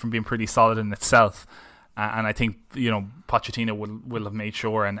away from being pretty solid in itself. And I think Pochettino will have made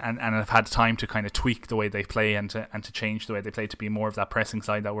sure and have had time to kind of tweak the way they play and to change the way they play to be more of that pressing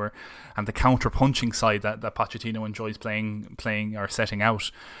side and the counter punching side that Pochettino enjoys playing or setting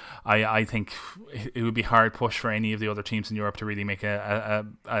out. I think it would be hard push for any of the other teams in Europe to really make a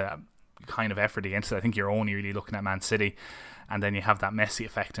kind of effort against it. I think you're only really looking at Man City, and then you have that Messi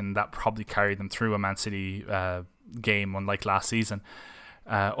effect, and that probably carried them through a Man City game, unlike last season.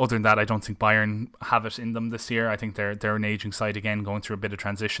 Other than that, I don't think Bayern have it in them this year. I think they're an aging side again, going through a bit of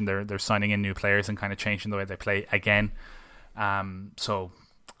transition. They're signing in new players and kind of changing the way they play again. So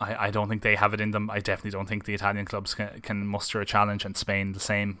I don't think they have it in them. I definitely don't think the Italian clubs can muster a challenge, and Spain the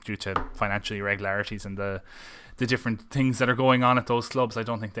same, due to financial irregularities and the different things that are going on at those clubs. I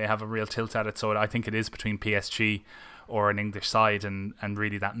don't think they have a real tilt at it. So I think it is between PSG or an English side, and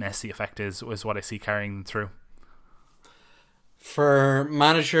really that Messi effect is what I see carrying them through. For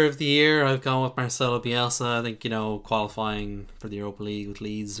manager of the year, I've gone with Marcelo Bielsa. I think, qualifying for the Europa League with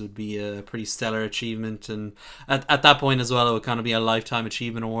Leeds would be a pretty stellar achievement, and at that point as well, it would kind of be a lifetime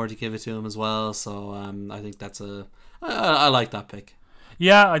achievement award to give it to him as well. So I think I like that pick.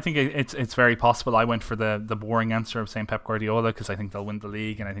 Yeah, I think it's very possible. I went for the boring answer of saying Pep Guardiola, because I think they'll win the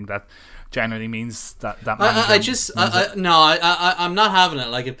league, and I think that generally means that I'm not having it.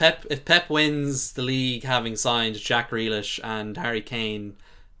 Like, if Pep wins the league having signed Jack Grealish and Harry Kane,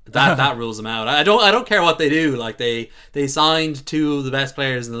 that rules them out. I don't care what they do. Like, they signed two of the best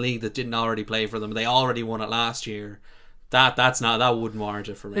players in the league that didn't already play for them. They already won it last year. That wouldn't warrant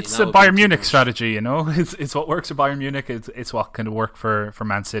it for me. It's a Bayern Munich strategy, It's what works for Bayern Munich. It's what can work for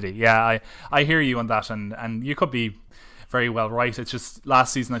Man City. Yeah, I hear you on that, and you could be very well right. It's just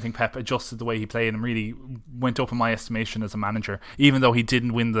last season I think Pep adjusted the way he played and really went up in my estimation as a manager, even though he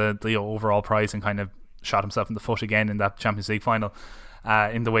didn't win the overall prize and kind of shot himself in the foot again in that Champions League final.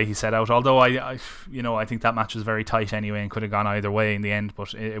 In the way he set out, although I think that match was very tight anyway and could have gone either way in the end,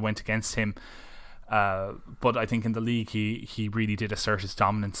 but it went against him. But I think in the league he really did assert his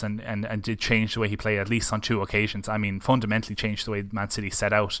dominance and did change the way he played, at least on two occasions. I mean, fundamentally changed the way Man City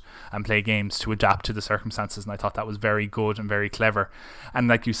set out and play games to adapt to the circumstances, and I thought that was very good and very clever. And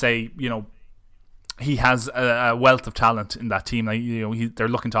like you say, he has a wealth of talent in that team. They're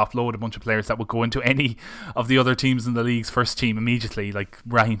looking to offload a bunch of players that would go into any of the other teams in the league's first team immediately, like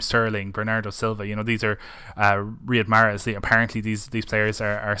Raheem Sterling, Bernardo Silva. These are Riyad Mahrez. Apparently these players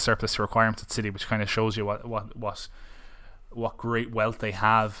are surplus to requirements at City, which kind of shows you what great wealth they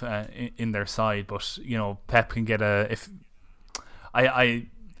have in their side. But Pep can get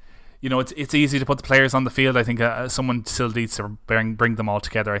it's easy to put the players on the field. I think someone still needs to bring them all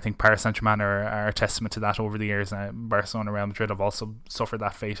together. I think Paris Saint-Germain are a testament to that over the years. Barcelona, Real Madrid have also suffered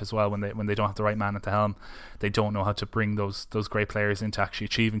that fate as well when they don't have the right man at the helm. They don't know how to bring those great players into actually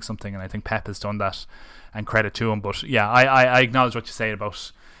achieving something, and I think Pep has done that, and credit to him. But yeah, I acknowledge what you say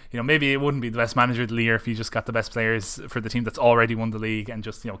about maybe it wouldn't be the best manager of the year if you just got the best players for the team that's already won the league and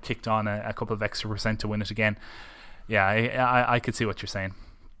just kicked on a couple of extra % to win it again. Yeah, I could see what you're saying.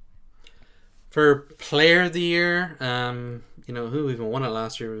 For player of the year, who even won it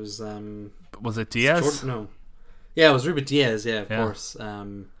last year was it Diaz? No. Yeah, it was Ruben Diaz, of course.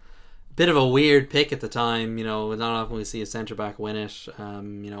 Bit of a weird pick at the time, not often we see a centre back win it.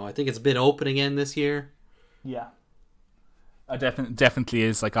 I think it's a bit open again this year. Yeah. It definitely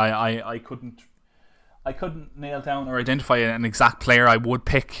is. Like I couldn't nail down or identify an exact player I would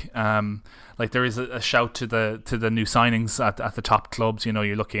pick. Like there is a shout to the new signings at the top clubs.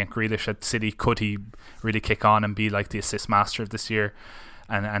 You're looking at Grealish at City. Could he really kick on and be like the assist master of this year,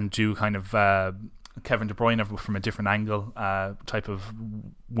 and do kind of Kevin De Bruyne from a different angle type of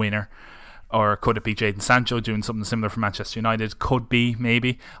winner? Or could it be Jadon Sancho doing something similar for Manchester United? Could be,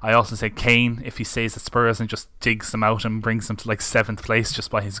 maybe. I also say Kane, if he stays at Spurs and just digs them out and brings them to like 7th place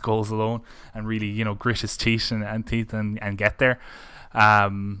just by his goals alone, and really, you know, grit his teeth and get there.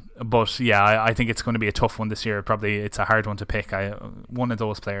 But yeah, I think it's going to be a tough one this year. Probably it's a hard one to pick. One of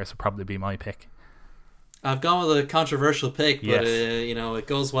those players would probably be my pick. I've gone with a controversial pick, but Yes. you know, it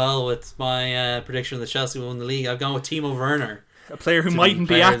goes well with my prediction that Chelsea will win the league. I've gone with Timo Werner. A player who to be mightn't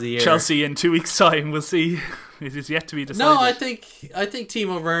be player at of the year. Chelsea in 2 weeks' time. We'll see. It is yet to be decided. No, I think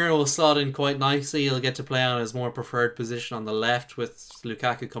Timo Werner will slot in quite nicely. He'll get to play on his more preferred position on the left with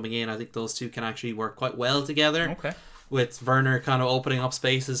Lukaku coming in. I think those two can actually work quite well together. Okay. With Werner kind of opening up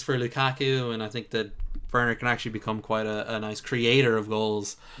spaces for Lukaku, and I think that Werner can actually become quite a nice creator of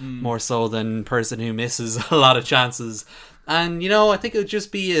goals, more so than person who misses a lot of chances. And, you know, I think it would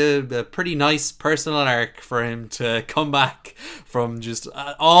just be a pretty nice personal arc for him to come back from just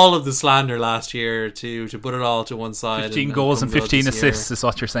all of the slander last year to put it all to one side. 15 goals and come good 15 this year. assists is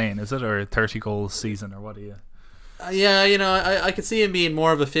what you're saying, is it? Or 30 goals season, or what are you? Yeah, you know, I could see him being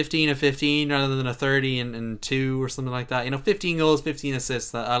more of a 15 of 15 rather than a 30 and 2 or something like that. You know, 15 goals, 15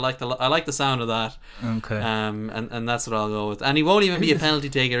 assists. I like the sound of that. Okay. And that's what I'll go with. And he won't even be a penalty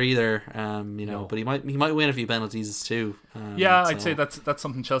taker either. You know, but he might win a few penalties too. Yeah, I'd say that's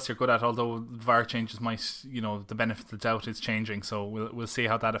something Chelsea are good at. Although VAR changes might, you know, the benefit of the doubt is changing. So we'll see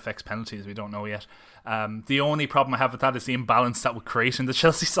how that affects penalties. We don't know yet. The only problem I have with that is the imbalance that would create in the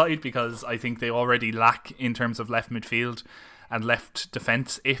Chelsea side, because I think they already lack in terms of left midfield and left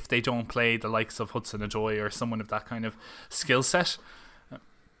defence if they don't play the likes of Hudson-Odoi or someone of that kind of skill set,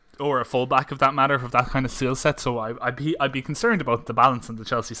 or a fullback of that matter, of that kind of skill set. So I'd be concerned about the balance on the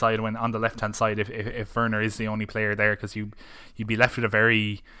Chelsea side when on the left hand side if Werner is the only player there, because you'd be left with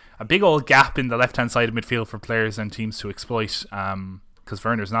a big old gap in the left hand side of midfield for players and teams to exploit. Because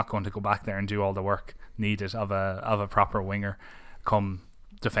Werner's not going to go back there and do all the work needed of a proper winger, come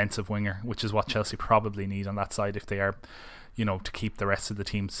defensive winger, which is what Chelsea probably need on that side if they are, you know, to keep the rest of the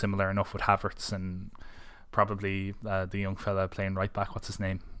team similar enough with Havertz and probably the young fella playing right back. What's his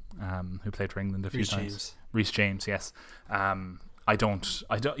name? Who played for England a few times? Reece James. Yes. I don't.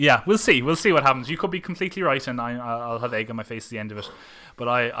 Yeah, we'll see. We'll see what happens. You could be completely right, and I'll have egg on my face at the end of it. But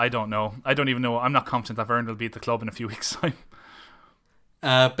I don't know. I don't even know. I'm not confident that Werner will be at the club in a few weeks' time.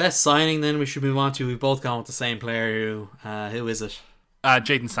 Best signing, then we should move on to. We've both gone with the same player. Who is it?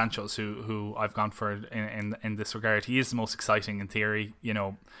 Jadon Sancho's who I've gone for in this regard. He is the most exciting in theory. You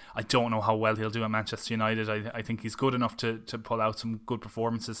know, I don't know how well he'll do at Manchester United. I think he's good enough to pull out some good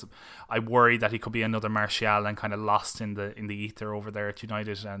performances. I worry that he could be another Martial and kind of lost in the ether over there at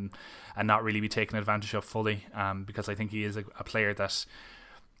United and not really be taken advantage of fully. Because I think he is a player that,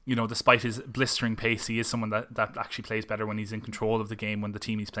 you know, despite his blistering pace, he is someone that actually plays better when he's in control of the game, when the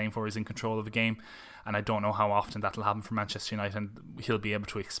team he's playing for is in control of the game. And I don't know how often that'll happen for Manchester United, and he'll be able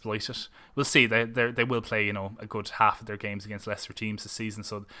to exploit it. We'll see. They will play, you know, a good half of their games against lesser teams this season,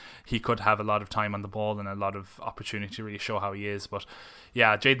 so he could have a lot of time on the ball and a lot of opportunity to really show how he is. But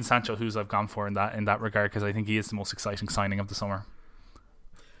yeah, Jadon Sancho, who's I've gone for in that regard, because I think he is the most exciting signing of the summer.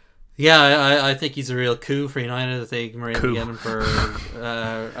 Yeah, I think he's a real coup for United. I think we're able to get him for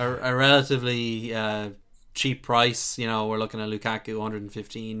a relatively cheap price. You know, we're looking at Lukaku,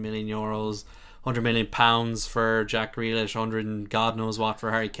 115 million euros, 100 million pounds for Jack Grealish, 100 and God knows what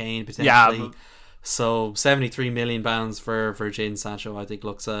for Harry Kane potentially. Yeah, so 73 million pounds for Jadon Sancho, I think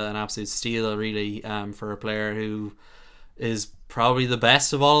looks an absolute steal, really, for a player who is probably the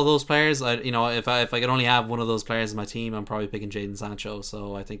best of all of those players. If I could only have one of those players in my team, I'm probably picking Jadon Sancho.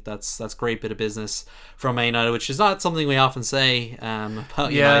 So I think that's a great bit of business from Man United, which is not something we often say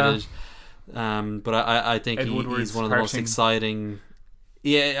about United. But I think he's one of the most exciting.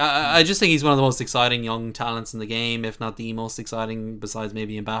 Yeah, I just think he's one of the most exciting young talents in the game, if not the most exciting, besides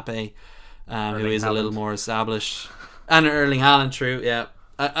maybe Mbappe, who is a little more established, and Erling Haaland. True, yeah.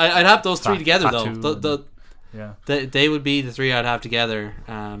 I'd have those three together though. Yeah, they would be the three I'd have together.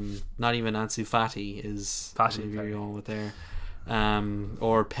 Not even Ansu Fati is you're going with there,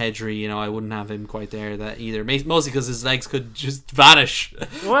 or Pedri. You know, I wouldn't have him quite there that either. Mostly because his legs could just vanish.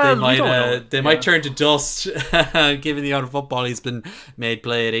 Well, they might turn to dust. Given the amount of football he's been made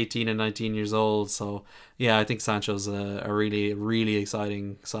play at 18 and 19 years old. So yeah, I think Sancho's a really, really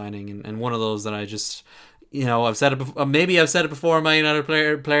exciting signing, and one of those that I just. You know, I've said it before, maybe I've said it before, my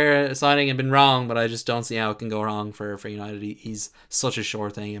United player signing and been wrong, but I just don't see how it can go wrong for United. He's such a sure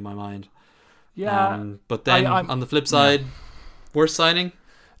thing in my mind. Yeah. But then on the flip side, worst signing?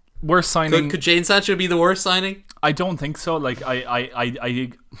 Worst signing. Could Jadon Sancho be the worst signing? I don't think so. Like I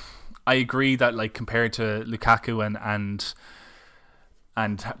agree that, like, compared to Lukaku and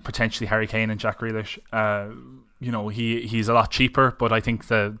and potentially Harry Kane and Jack Grealish. He's a lot cheaper, but I think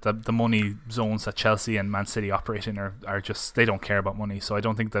the money zones that Chelsea and Man City operate in are just, they don't care about money. So I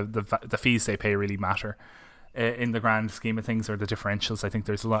don't think the fees they pay really matter in the grand scheme of things, or the differentials. I think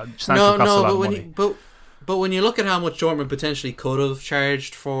there's a lot. Sancho costs a lot of money. But when you look at how much Dortmund potentially could have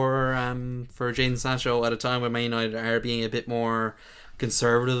charged for Jadon Sancho at a time when Man United are being a bit more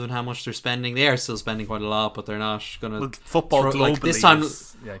conservative in how much they're spending, they are still spending quite a lot, but they're not going to football globally like this time.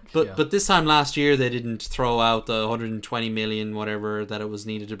 But But this time last year they didn't throw out the 120 million whatever that it was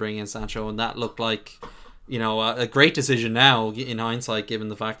needed to bring in Sancho, and that looked like, you know, a great decision now in hindsight, given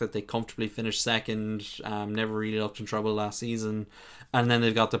the fact that they comfortably finished second, never really looked in trouble last season, and then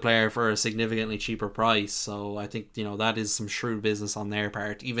they've got the player for a significantly cheaper price. So I think, you know, that is some shrewd business on their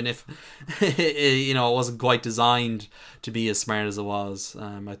part, even if you know, it wasn't quite designed to be as smart as it was.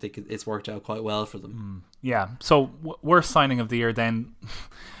 I think it's worked out quite well for them. Yeah. So worst signing of the year then.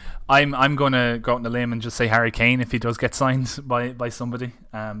 I'm going to go out on a limb and just say Harry Kane, if he does get signed by somebody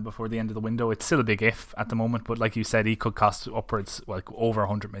before the end of the window. It's still a big if at the moment, but like you said, he could cost upwards, like over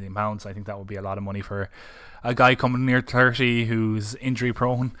 £100 million. I think that would be a lot of money for a guy coming near 30 who's injury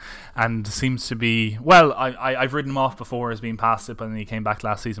prone and seems to be, well, I've written him off before as being past it, but then he came back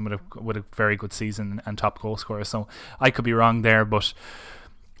last season with a very good season and top goal scorer. So I could be wrong there, but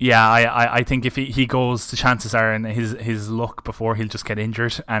yeah, I think if he goes, the chances are in his luck before he'll just get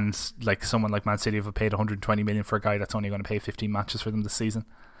injured, and like someone like Man City have paid 120 million for a guy that's only going to play 15 matches for them this season.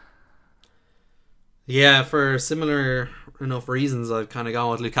 Yeah, for similar enough reasons, I've kind of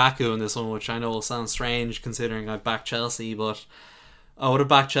gone with Lukaku in this one, which I know will sound strange considering I've backed Chelsea, but I would have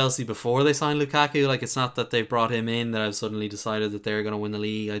backed Chelsea before they signed Lukaku. Like, it's not that they've brought him in that I've suddenly decided that they're going to win the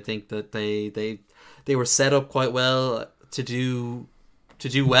league. I think that they were set up quite well to do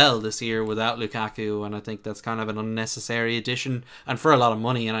well this year without Lukaku, and I think that's kind of an unnecessary addition and for a lot of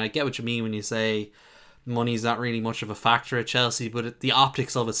money. And I get what you mean when you say money's not really much of a factor at Chelsea, but the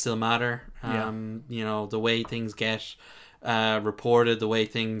optics of it still matter. You know, the way things get reported, the way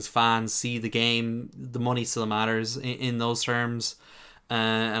fans see the game, the money still matters in those terms.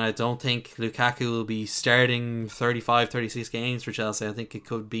 And I don't think Lukaku will be starting 35, 36 games for Chelsea. I think it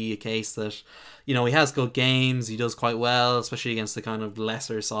could be a case that, you know, he has good games, he does quite well, especially against the kind of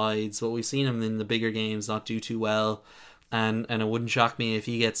lesser sides, but we've seen him in the bigger games not do too well, and it wouldn't shock me if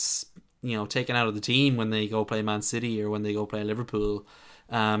he gets, you know, taken out of the team when they go play Man City or when they go play Liverpool,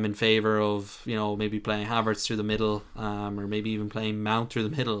 in favour of, you know, maybe playing Havertz through the middle, or maybe even playing Mount through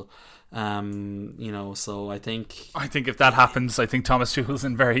the middle. You know, so I think if that happens, I think Thomas Tuchel's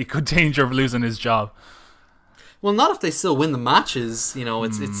in very good danger of losing his job. Well, not if they still win the matches. You know,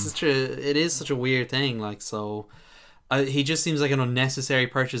 it is such a weird thing. Like, so he just seems like an unnecessary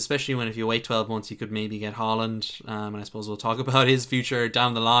purchase, especially when if you wait 12 months, you could maybe get Haaland. And I suppose we'll talk about his future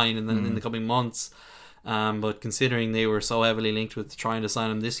down the line and then in the coming months. But considering they were so heavily linked with trying to sign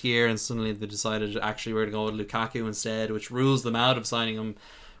him this year, and suddenly they decided actually we're going to go with Lukaku instead, which rules them out of signing him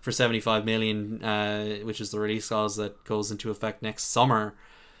for 75 million, which is the release clause that goes into effect next summer.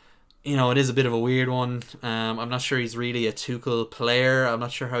 You know, it is a bit of a weird one. I'm not sure he's really a Tuchel player. I'm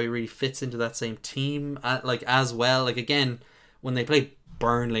not sure how he really fits into that same team as well. Like, again, when they play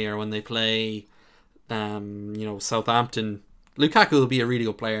Burnley or when they play you know, Southampton, Lukaku will be a really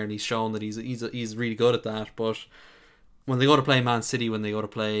good player, and he's shown that he's really good at that. But when they go to play Man City, when they go to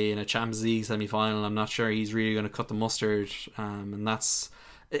play in a Champions League semi-final, I'm not sure he's really going to cut the mustard. And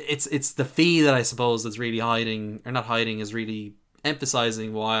it's the fee that I suppose that's really is really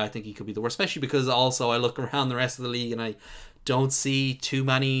emphasizing why I think he could be the worst, especially because also I look around the rest of the league and I don't see too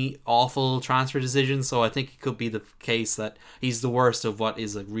many awful transfer decisions, so I think it could be the case that he's the worst of what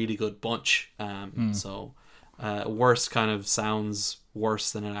is a really good bunch. So worst kind of sounds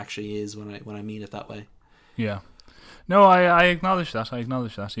worse than it actually is when I mean it that way. Yeah, no, I acknowledge that.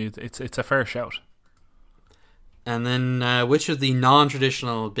 It's a fair shout. And then which of the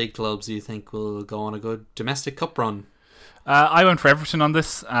non-traditional big clubs do you think will go on a good domestic cup run? I went for Everton on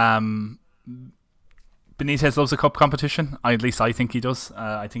this. Benitez loves a cup competition. At least I think he does.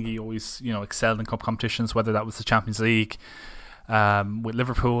 I think he always, you know, excelled in cup competitions, whether that was the Champions League with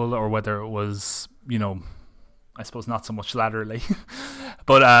Liverpool, or whether it was, you know, I suppose not so much laterally,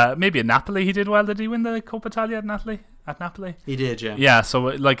 but maybe at Napoli he did well. Did he win the Coppa Italia at Napoli? He did, yeah. Yeah, so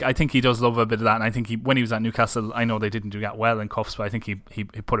like I think he does love a bit of that, and I think when he was at Newcastle, I know they didn't do that well in cups, but I think he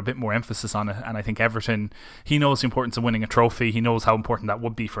put a bit more emphasis on it. And I think Everton, he knows the importance of winning a trophy. He knows how important that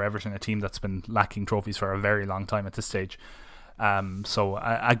would be for Everton, a team that's been lacking trophies for a very long time at this stage. So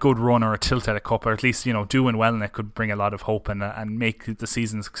a good run or a tilt at a cup, or at least, you know, doing well in it, could bring a lot of hope and make the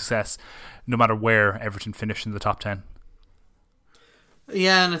season a success, no matter where Everton finish in the top 10.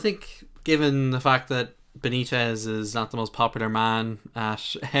 Yeah, and I think given the fact that Benitez is not the most popular man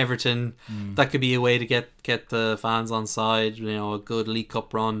at Everton, that could be a way to get the fans on side. You know, a good League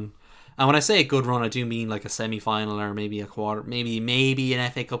Cup run. And when I say a good run, I do mean like a semi-final or maybe a quarter, maybe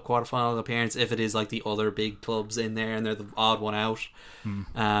an FA Cup quarter-final appearance if it is like the other big clubs in there and they're the odd one out.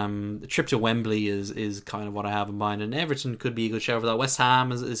 The trip to Wembley is kind of what I have in mind, and Everton could be a good show for that. West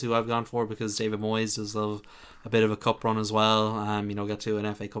Ham is who I've gone for because David Moyes does love a bit of a cup run as well. Get to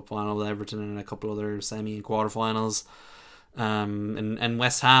an FA Cup final with Everton and a couple other semi and quarter-finals. And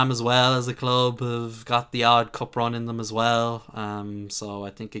West Ham as well as a club have got the odd cup run in them as well. So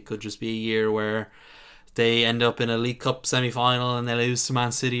I think it could just be a year where they end up in a League Cup semi-final and they lose to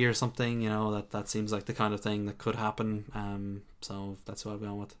Man City or something. You know, that seems like the kind of thing that could happen. So that's what I've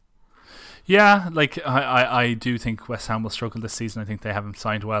gone with. Yeah, like I do think West Ham will struggle this season. I think they haven't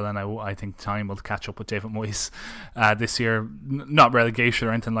signed well, and I think time will catch up with David Moyes this year. Not relegation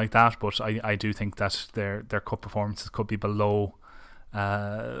or anything like that, but I do think that their cup performances could be below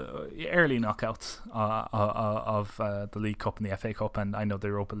early knockouts of the League Cup and the FA Cup, and I know the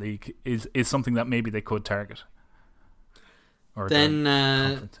Europa League is something that maybe they could target. Or then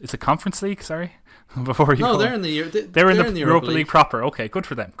it's a conference league. Sorry, before you. No, they're in the Europa League proper. Okay, good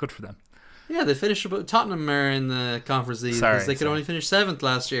for them. Good for them. Yeah, they finished. Tottenham are in the Conference League because they could only finish 7th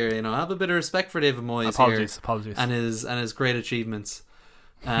last year. You know, have a bit of respect for David Moyes. Apologies. And his great achievements.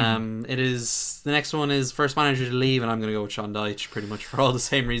 It is the next one is first manager to leave, and I'm going to go with Sean Dyche pretty much for all the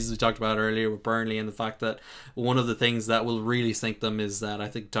same reasons we talked about earlier with Burnley, and the fact that one of the things that will really sink them is that I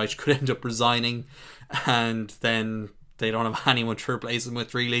think Dyche could end up resigning, and then they don't have anyone to replace him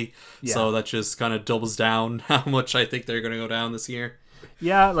with really. Yeah. So that just kind of doubles down how much I think they're going to go down this year.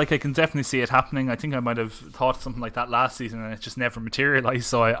 Yeah, like I can definitely see it happening. I think I might have thought something like that last season and it just never materialised,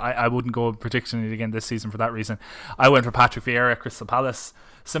 so I wouldn't go predicting it again this season for that reason. I went for Patrick Vieira, Crystal Palace,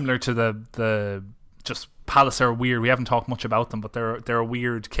 similar to the just Palace are weird. We haven't talked much about them, but they're a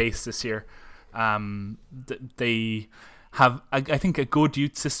weird case this year. They have, I think, a good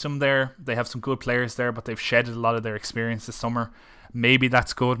youth system there. They have some good players there, but they've shedded a lot of their experience this summer. Maybe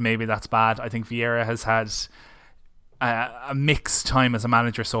that's good, maybe that's bad. I think Vieira has had a mixed time as a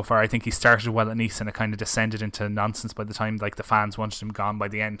manager so far. I think he started well at Nice and it kind of descended into nonsense by the time like the fans wanted him gone by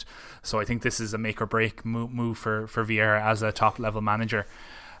the end. So I think this is a make or break move for Vieira as a top level manager,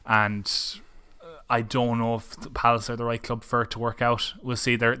 and I don't know if the Palace are the right club for it to work out. We'll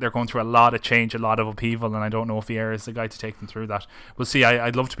see. They're going through a lot of change, a lot of upheaval, and I don't know if Vieira is the guy to take them through that. We'll see.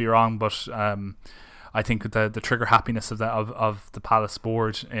 I'd love to be wrong, but I think the trigger happiness of the Palace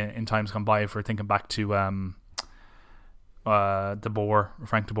board in times gone by, if we're thinking back to Frank de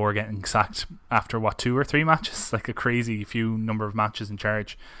Boer getting sacked after 2 or 3 matches, like a crazy few number of matches in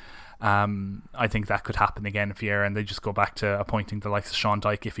charge. I think that could happen again if Vieira, and they just go back to appointing the likes of Sean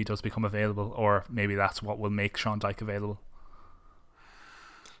Dyche if he does become available, or maybe that's what will make Sean Dyche available.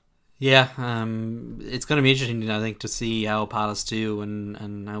 Yeah, it's going to be interesting, I think, to see how Palace do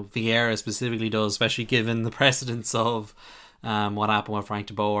and how Vieira specifically does, especially given the precedence of what happened with Frank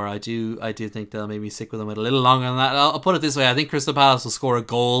de Boer. I do think they'll maybe stick with him a little longer than that. I'll put it this way: I think Crystal Palace will score a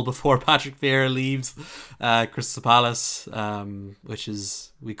goal before Patrick Vieira leaves Crystal Palace, which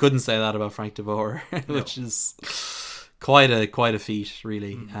is, we couldn't say that about Frank de Boer, which is quite a feat,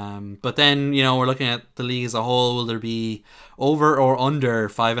 really. But then, you know, we're looking at the league as a whole. Will there be over or under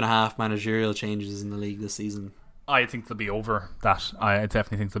 5.5 managerial changes in the league this season? I think they'll be over that. I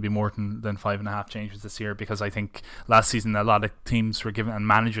definitely think there'll be more than 5.5 changes this year, because I think last season a lot of teams were given and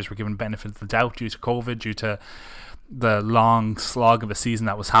managers were given benefit of the doubt due to COVID, due to the long slog of a season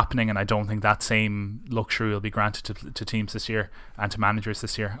that was happening, and I don't think that same luxury will be granted to teams this year and to managers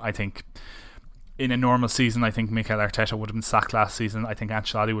this year. I think in a normal season, I think Mikel Arteta would have been sacked last season. I think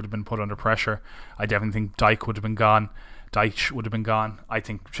Ancelotti would have been put under pressure. I definitely think Dyche would have been gone. Dyche would have been gone. I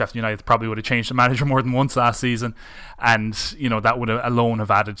think Sheffield United probably would have changed the manager more than once last season, and you know that would alone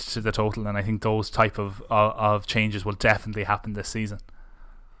have added to the total. And I think those type of changes will definitely happen this season.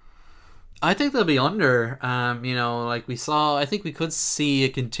 I think they'll be under. You know, like we saw, I think we could see a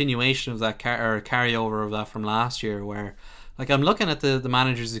continuation of that or a carryover of that from last year, where, like, I'm looking at the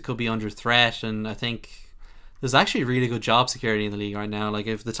managers who could be under threat, and I think there's actually really good job security in the league right now. Like,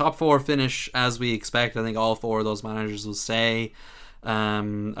 if the top 4 finish as we expect, I think all 4 of those managers will stay. I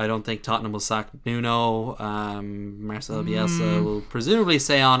don't think Tottenham will sack Nuno. Marcelo Bielsa will presumably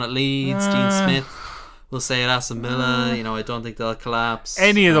stay on at Leeds. Dean Smith will stay at Aston Villa. You know, I don't think they'll collapse.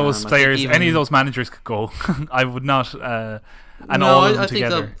 Any of those players, any of those managers could go. I would not. I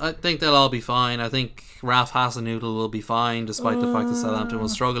think they'll all be fine. I think Ralph Hasenhüttl will be fine, despite the fact that Southampton will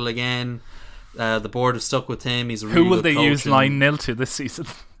struggle again. The board have stuck with him. He's a really Who will good they coach, use and 9-0 to this season?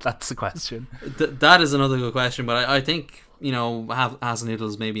 That's the question. That is another good question, but I think, you know,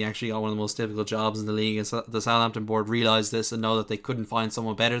 Hasenhüttl's maybe actually got one of the most difficult jobs in the league, and so the Southampton board realised this and know that they couldn't find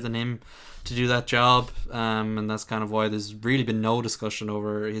someone better than him to do that job, and that's kind of why there's really been no discussion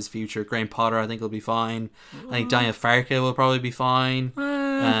over his future. Graham Potter, I think, will be fine. I think Daniel Farke will probably be fine.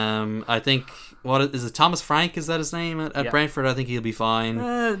 I think, what is it, Thomas Frank, is that his name at Brentford? I think he'll be fine.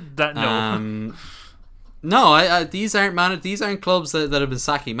 No, these aren't clubs that have been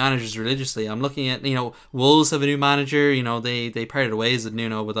sacking managers religiously. I'm looking at, you know, Wolves have a new manager. You know, they parted ways with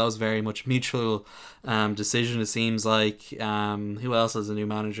Nuno, but that was very much mutual decision, it seems like. Who else has a new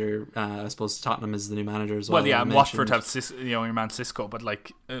manager? I suppose Tottenham is the new manager as well. Well, yeah, and Watford have your man Xisco, but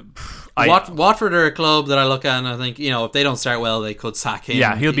like Watford are a club that I look at and I think, you know, if they don't start well, they could sack him.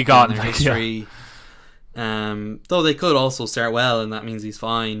 Yeah, he'll be gone. History. Though they could also start well, and that means he's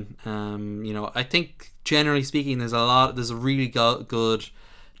fine. You know, I think generally speaking, there's a really good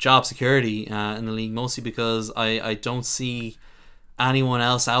job security in the league, mostly because I don't see anyone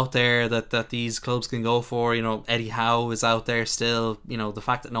else out there that these clubs can go for. You know, Eddie Howe is out there still. You know, the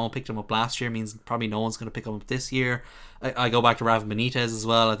fact that no one picked him up last year means probably no one's going to pick him up this year. I go back to Rafa Benitez as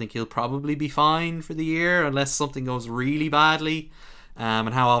well. I think he'll probably be fine for the year unless something goes really badly.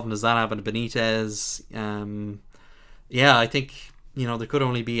 And how often does that happen to Benitez? Yeah, I think, you know, there could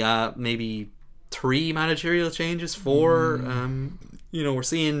only be maybe 3 managerial changes, 4. You know, we're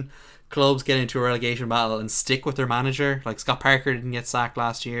seeing clubs get into a relegation battle and stick with their manager. Like Scott Parker didn't get sacked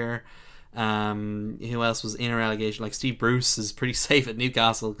last year. Who else was in a relegation? Like Steve Bruce is pretty safe at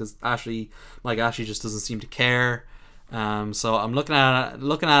Newcastle because Mike Ashley just doesn't seem to care. So I'm looking at it,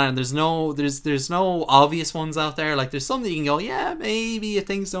 and there's no obvious ones out there. Like there's some that you can go, yeah, maybe if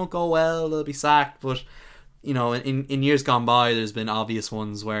things don't go well, they'll be sacked. But you know, in years gone by, there's been obvious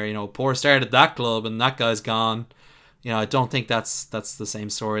ones where, you know, poor start at that club and that guy's gone. You know, I don't think that's the same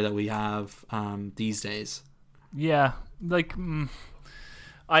story that we have these days. Yeah, like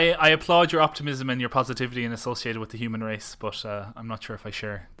I applaud your optimism and your positivity and associated with the human race, but I'm not sure if I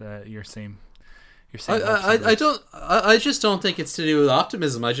share your same. I just don't think it's to do with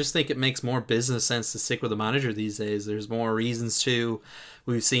optimism. I just think it makes more business sense to stick with a manager these days. There's more reasons to.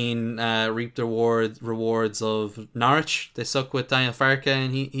 We've seen reap the rewards of Norwich. They stuck with Daniel Farke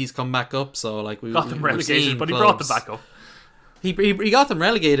and he's come back up. So like we got them relegated, but he clubs. brought them back up. He got them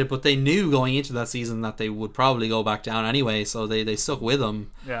relegated, but they knew going into that season that they would probably go back down anyway, so they stuck with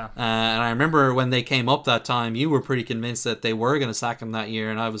him. Yeah. And I remember when they came up that time, you were pretty convinced that they were going to sack him that year,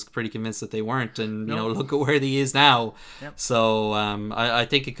 and I was pretty convinced that they weren't. And you know, look at where he is now. Yep. So I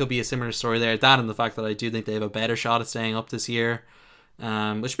think it could be a similar story there. That and the fact that I do think they have a better shot at staying up this year.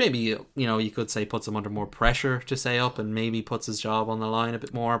 Which maybe, you know, you could say puts him under more pressure to stay up and maybe puts his job on the line a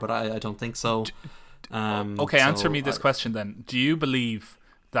bit more, but I don't think so. Okay, answer me this question then. Do you believe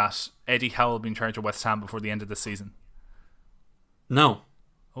that Eddie Howe will be in charge of West Ham before the end of the season? No.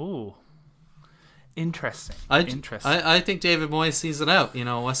 Oh, interesting. I think David Moyes sees it out. You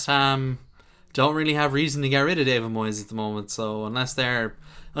know, West Ham don't really have reason to get rid of David Moyes at the moment. So unless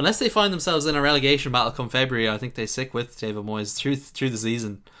they find themselves in a relegation battle come February, I think they stick with David Moyes through the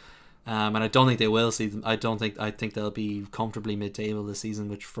season. And I don't think they will see them. I think they'll be comfortably mid-table this season,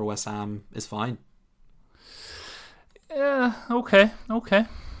 which for West Ham is fine. Yeah, okay.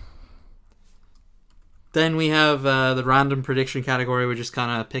 Then we have the random prediction category. We just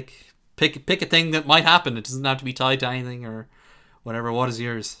kind of pick a thing that might happen. It doesn't have to be tied to anything or whatever. What is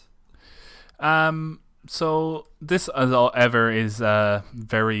yours? So this, as ever, is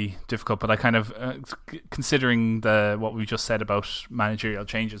very difficult. But I kind of, considering what we just said about managerial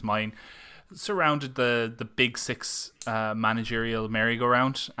changes, mine surrounded the big 6 managerial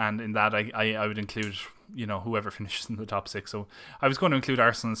merry-go-round, and in that I would include, you know, whoever finishes in the top 6. So I was going to include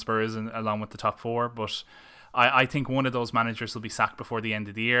Arsenal and Spurs along with the top 4, but I think one of those managers will be sacked before the end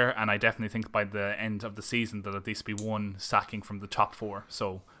of the year, and I definitely think by the end of the season there'll at least be one sacking from the top 4.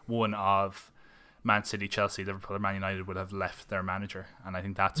 So one of Man City, Chelsea, Liverpool, or Man United would have left their manager, and I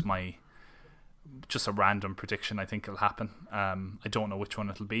think that's my just a random prediction. I think it'll happen. I don't know which one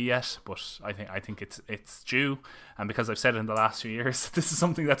it'll be yet, but I think it's due. And because I've said it in the last few years, this is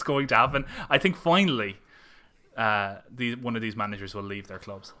something that's going to happen. I think finally, one of these managers will leave their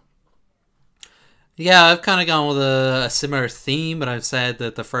clubs. Yeah, I've kind of gone with a similar theme, but I've said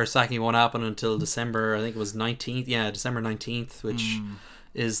that the first sacking won't happen until December. I think it was 19th. Yeah, December 19th, which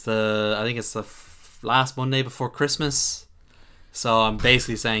is I think it's the last Monday before Christmas. So I'm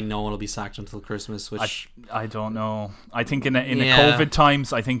basically saying no one will be sacked until Christmas, which I don't know. I think in a COVID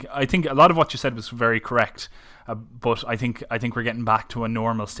times, I think a lot of what you said was very correct. But I think we're getting back to a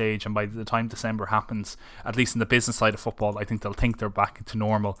normal stage, and by the time December happens, at least in the business side of football, I think they'll think they're back to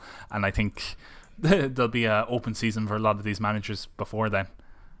normal, and I think there'll be an open season for a lot of these managers before then.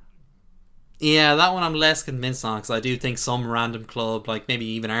 Yeah, that one I'm less convinced on, because I do think some random club, like maybe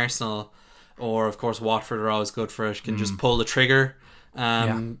even Arsenal, or of course Watford are always good for it, can just pull the trigger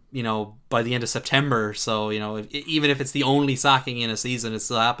you know, by the end of September. So, you know, even if it's the only sacking in a season, it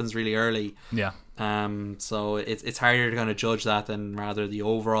still happens really early. Yeah. So it's harder to kind of judge that than rather the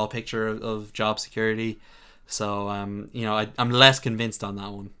overall picture of job security. So, you know, I'm less convinced on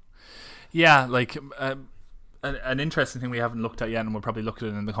that one. Yeah, like an interesting thing we haven't looked at yet, and we'll probably look at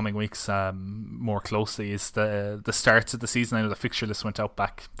it in the coming weeks more closely, is the starts of the season. I know the fixture list went out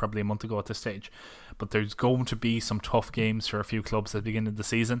back probably a month ago at this stage, but there's going to be some tough games for a few clubs at the beginning of the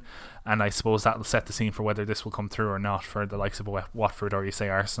season, and I suppose that will set the scene for whether this will come through or not for the likes of Watford, or you say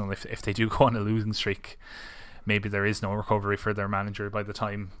Arsenal. If they do go on a losing streak, maybe there is no recovery for their manager by the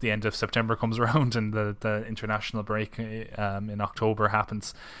time the end of September comes around and the international break in October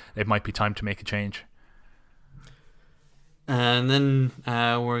happens. It might be time to make a change. And then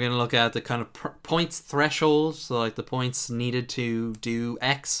we're going to look at the kind of points threshold, so like the points needed to do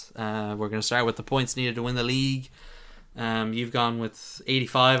X. We're going to start with the points needed to win the league. You've gone with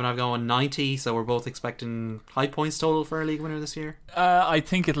 85 and I've gone with 90, so we're both expecting high points total for a league winner this year. I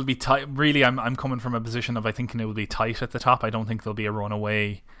think it'll be tight. Really, I'm coming from a position of I think it will be tight at the top. I don't think there'll be a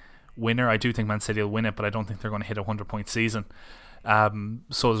runaway winner. I do think Man City will win it, but I don't think they're going to hit a 100-point season.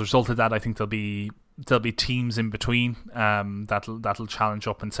 So as a result of that, I think there'll be teams in between that'll challenge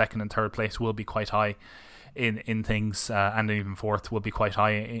up, and second and third place will be quite high in things, and even fourth will be quite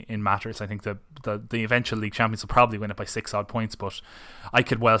high in matters. I think the eventual league champions will probably win it by 6 odd points, but I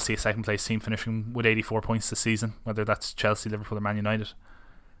could well see a second place team finishing with 84 points this season, whether that's Chelsea, Liverpool or Man United.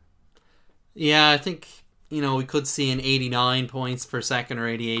 Yeah, I think, you know, we could see an 89 points for second or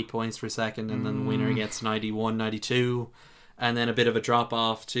 88 points for second, and then the winner gets 91, 92, and then a bit of a drop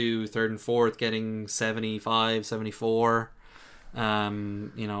off to third and fourth getting 75, 74. You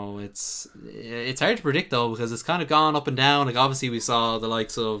know, it's hard to predict though, because it's kind of gone up and down. Like obviously we saw the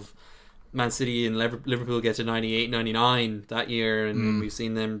likes of Man City and Liverpool get to 98, 99 that year, and we've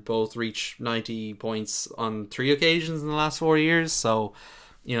seen them both reach 90 points on 3 occasions in the last 4 years. So,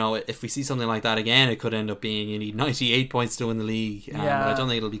 you know, if we see something like that again, it could end up being you need 98 points to win the league. But I don't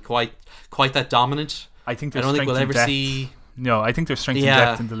think it'll be quite that dominant. I think we'll ever see. No, I think there's strength and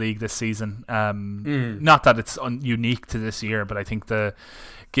depth in the league this season. Not that it's unique to this year, but I think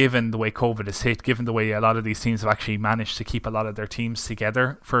given the way COVID has hit, given the way a lot of these teams have actually managed to keep a lot of their teams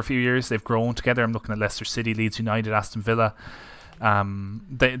together for a few years, they've grown together. I'm looking at Leicester City, Leeds United, Aston Villa.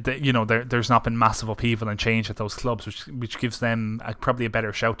 There's not been massive upheaval and change at those clubs, which gives them probably a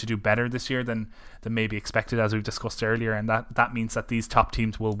better shout to do better this year than maybe expected, as we've discussed earlier. And that means that these top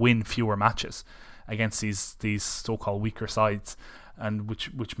teams will win fewer matches against these so-called weaker sides, and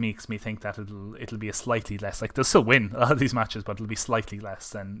which makes me think that it'll be a slightly less, like they'll still win a lot of these matches, but it'll be slightly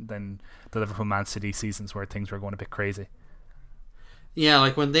less than the Liverpool Man City seasons where things were going a bit crazy. Yeah,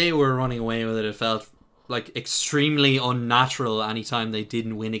 like when they were running away with it, it felt like extremely unnatural anytime they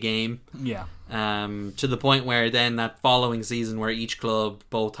didn't win a game. Yeah. To the point where then that following season where each club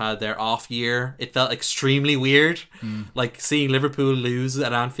both had their off year, it felt extremely weird. Like seeing Liverpool lose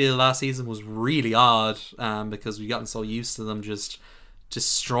at Anfield last season was really odd, because we've gotten so used to them just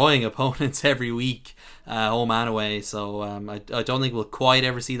destroying opponents every week, home and away. So I don't think we'll quite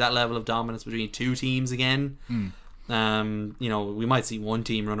ever see that level of dominance between two teams again. You know, we might see one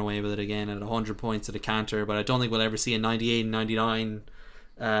team run away with it again at 100 points at a canter, but I don't think we'll ever see a 98 and 99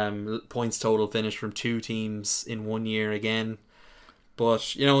 points total finish from two teams in 1 year again.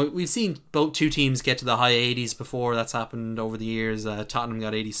 But, you know, we've seen both two teams get to the high 80s before. That's happened over the years. Tottenham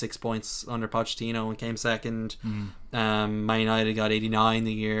got 86 points under Pochettino and came second. Man United got 89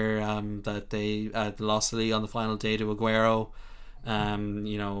 the year that they lost the league on the final day to Aguero.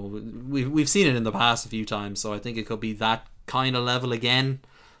 You know, we've seen it in the past a few times, so I think it could be that kind of level again.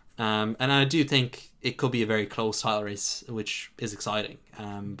 And I do think it could be a very close title race, which is exciting.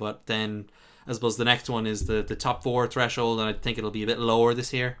 But then I suppose the next one is the top 4 threshold, and I think it'll be a bit lower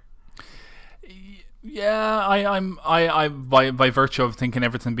this year. Yeah, I by virtue of thinking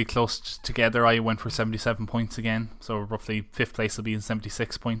everything be close together, I went for 77 points again. So roughly 5th place will be in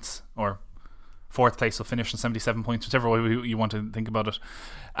 76 points, or 4th place will finish in 77 points, whichever way you want to think about it.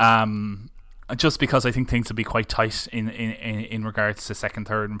 just because I think things will be quite tight in regards to second,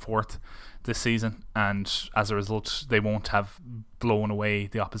 third, and fourth this season, and as a result, they won't have blown away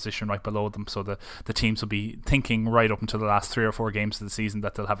the opposition right below them. So the teams will be thinking right up until the last 3 or 4 games of the season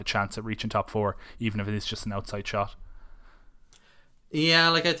that they'll have a chance at reaching top 4, even if it is just an outside shot. Yeah,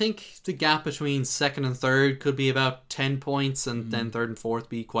 like I think the gap between second and third could be about 10 points, and then third and fourth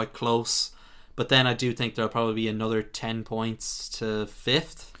be quite close. But then I do think there'll probably be another 10 points to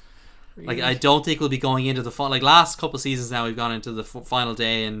fifth. Like, I don't think we'll be going into the like last couple of seasons now. We've gone into the final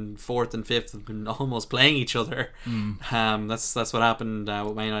day, and fourth and fifth have been almost playing each other. That's what happened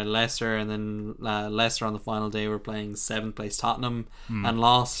with Man United, Leicester, and then Leicester on the final day were playing 7th place Tottenham and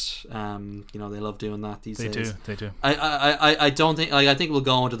lost. They love doing that these days. They do. I don't think I think we'll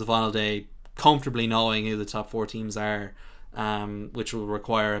go into the final day comfortably knowing who the top 4 teams are. Which will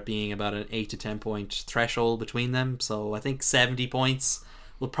require it being about an 8 to 10 point threshold between them. So I think 70 points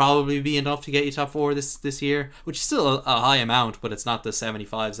will probably be enough to get you top 4 this year, which is still a high amount, but it's not the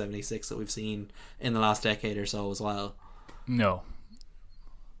 75, 76 that we've seen in the last decade or so as well. No.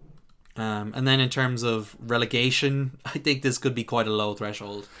 And then in terms of relegation, I think this could be quite a low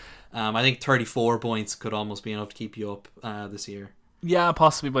threshold. I think 34 points could almost be enough to keep you up this year. Yeah,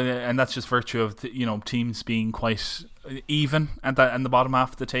 possibly, and that's just virtue of teams being quite even at the bottom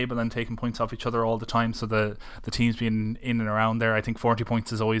half of the table and taking points off each other all the time. So the teams being in and around there, I think 40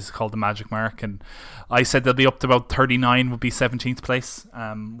 points is always called the magic mark. And I said they'll be up to about 39 would be 17th place.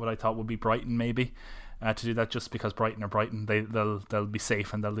 What I thought would be Brighton maybe. To do that, just because Brighton are Brighton, they'll be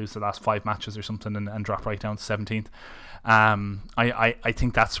safe and they'll lose the last 5 matches or something and drop right down to 17th. I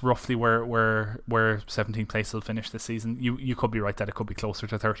think that's roughly where 17th place will finish this season. You could be right that it could be closer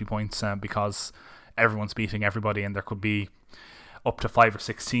to 30 points because everyone's beating everybody, and there could be up to 5 or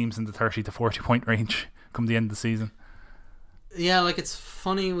 6 teams in the 30 to 40 point range come the end of the season. Yeah, like it's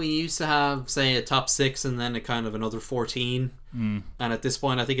funny, we used to have, say, a top 6 and then a kind of another 14, and at this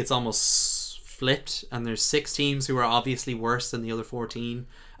point I think it's almost flipped, and there's 6 teams who are obviously worse than the other 14,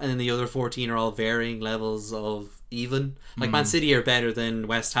 and then the other 14 are all varying levels of even. Like Man City are better than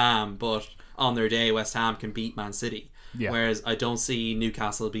West Ham, but on their day West Ham can beat Man City. Whereas I don't see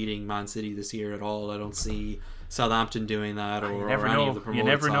Newcastle beating Man City this year at all. I don't see Southampton doing that, or any of the promoted sides. You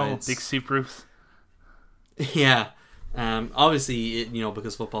never know. Big Steve Bruce. Yeah. Obviously,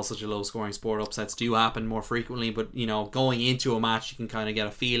 because football's such a low scoring sport, upsets do happen more frequently, but going into a match you can kind of get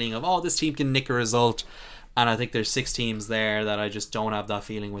a feeling of, oh, this team can nick a result, and I think there's 6 teams there that I just don't have that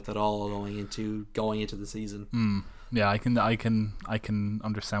feeling with at all going into the season. Yeah, I can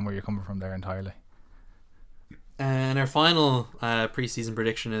understand where you're coming from there entirely. And our final preseason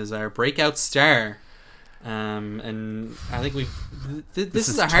prediction is our breakout star. And I think this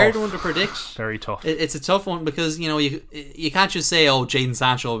is a hard one to predict. Very tough. It's a tough one because you can't just say, oh, Jadon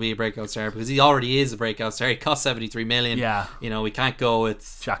Sancho will be a breakout star, because he already is a breakout star. He cost 73 million. Yeah. We can't go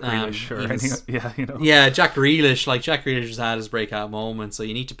with Jack Grealish or anything. Yeah, Yeah, Jack Grealish. Like, Jack Grealish has had his breakout moment, so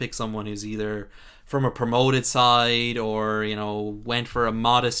you need to pick someone who's either from a promoted side, or went for a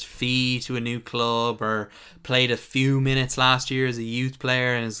modest fee to a new club, or played a few minutes last year as a youth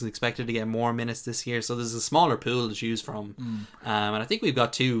player and is expected to get more minutes this year. So there's a smaller pool to choose from, and I think we've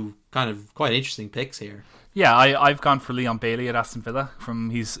got 2 kind of quite interesting picks here. Yeah, I've gone for Leon Bailey at Aston Villa.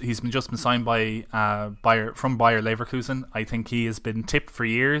 He's just been signed by Bayer Leverkusen. I think he has been tipped for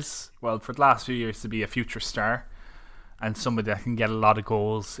years, for the last few years, to be a future star and somebody that can get a lot of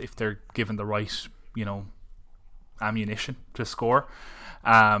goals if they're given the right ammunition to score.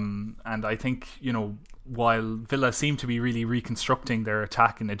 And I think while Villa seem to be really reconstructing their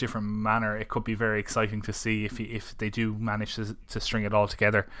attack in a different manner, it could be very exciting to see if they do manage to string it all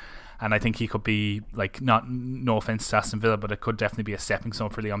together. And I think he could be, no offense to Aston Villa, but it could definitely be a stepping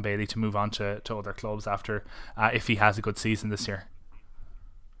stone for Leon Bailey to move on to other clubs after, if he has a good season this year.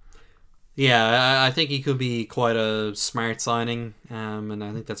 Yeah, I think he could be quite a smart signing, and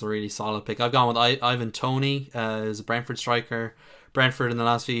I think that's a really solid pick. I've gone with Ivan Toney as a Brentford striker. Brentford in the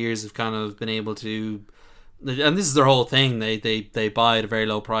last few years have kind of been able to, and this is their whole thing, they buy at a very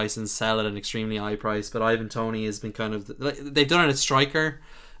low price and sell at an extremely high price, but Ivan Toney has been kind of, they've done it at striker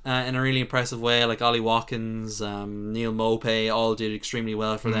in a really impressive way. Like Ollie Watkins, Neil Maupay all did extremely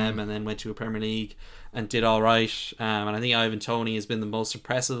well for them, and then went to a Premier League and did all right. And I think Ivan Toney has been the most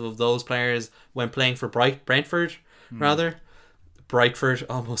impressive of those players when playing for Brentford. Brightford,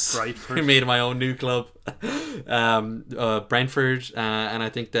 almost made my own new club. Brentford, and I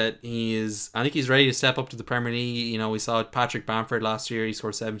think that he's ready to step up to the Premier League. We saw Patrick Bamford last year. He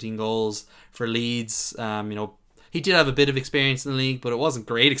scored 17 goals for Leeds. He did have a bit of experience in the league, but it wasn't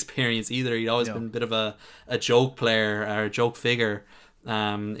great experience either. He'd always been a bit of a joke player or a joke figure.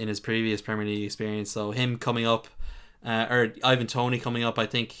 in his previous Premier League experience. So him coming up, or Ivan Toney coming up, I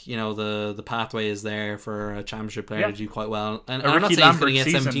think the pathway is there for a Championship player to do quite well. And I'm not saying he's going to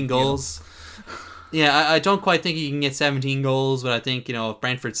get 17 goals. Yeah, I don't quite think he can get 17 goals, but I think, if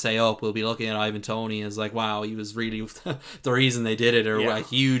Brentford stay up, we'll be looking at Ivan Toney as like, wow, he was really the reason they did it, or a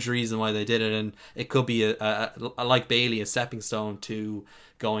huge reason why they did it. And it could be, a like Bailey, a stepping stone to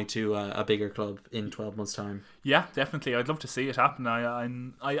going to a bigger club in 12 months' time. Yeah, definitely. I'd love to see it happen.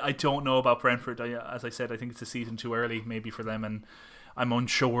 I don't know about Brentford. As I said, I think it's a season too early maybe for them, and I'm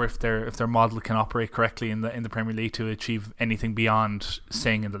unsure if their model can operate correctly in the Premier League to achieve anything beyond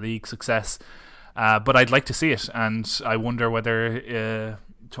staying in the league success. But I'd like to see it, and I wonder whether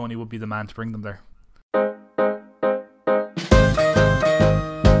Tony would be the man to bring them there.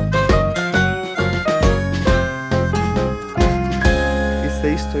 It's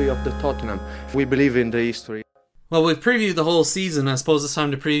the history of the Tottenham. We believe in the history. Well, we've previewed the whole season. I suppose it's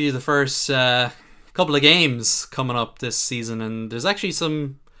time to preview the first couple of games coming up this season, and there's actually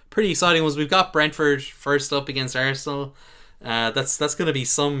some pretty exciting ones. We've got Brentford first up against Arsenal. That's going to be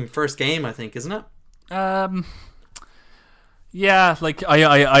some first game, I think, isn't it? Yeah, like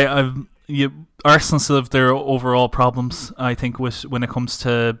Arsenal still have their overall problems, I think, when it comes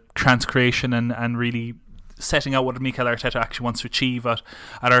to transcreation and really setting out what Mikel Arteta actually wants to achieve at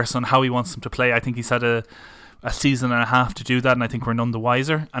Arsenal and how he wants them to play. I think he's had a season and a half to do that, and I think we're none the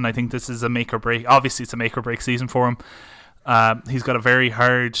wiser. And I think this is a make or break. Obviously, it's a make or break season for him. He's got a very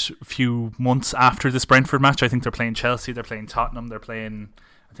hard few months after this Brentford match. I think they're playing Chelsea, they're playing Tottenham, they're playing,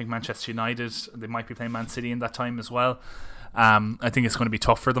 I think, Manchester United. They might be playing Man City in that time as well. I think it's going to be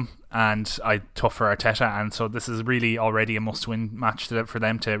tough for them, and tough for Arteta, and so this is really already a must-win match for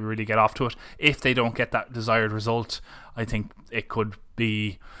them to really get off to it. If they don't get that desired result, I think it could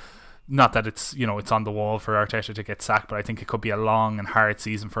be, not that it's it's on the wall for Arteta to get sacked, but I think it could be a long and hard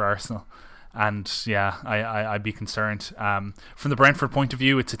season for Arsenal. And yeah, I'd be concerned. From the Brentford point of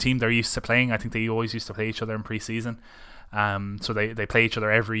view, it's a team they're used to playing. I think they always used to play each other in pre-season. So they play each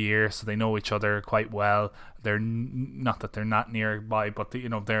other every year, so they know each other quite well. They're not that they're not nearby, but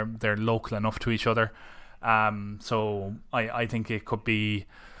they're local enough to each other. So I think it could be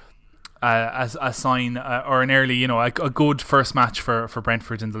a sign or an early, a good first match for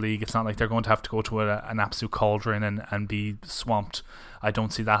Brentford in the league. It's not like they're going to have to go to an absolute cauldron and be swamped. I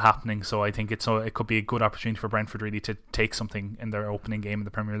don't see that happening. So I think it could be a good opportunity for Brentford really to take something in their opening game in the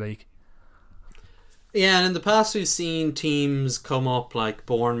Premier League. Yeah, and in the past we've seen teams come up like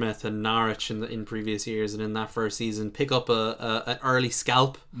Bournemouth and Norwich in previous years, and in that first season pick up an early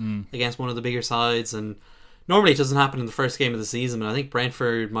scalp against one of the bigger sides, and normally it doesn't happen in the first game of the season, but I think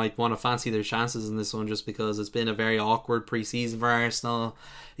Brentford might want to fancy their chances in this one just because it's been a very awkward pre-season for Arsenal.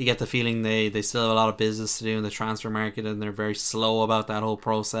 You get the feeling they still have a lot of business to do in the transfer market, and they're very slow about that whole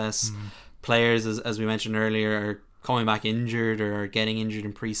process. Players, as we mentioned earlier, are coming back injured or are getting injured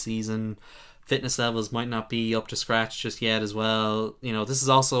in pre-season. Fitness levels might not be up to scratch just yet as well. This is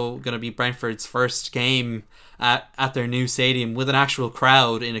also going to be Brentford's first game at their new stadium with an actual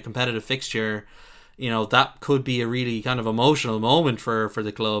crowd in a competitive fixture. That could be a really kind of emotional moment for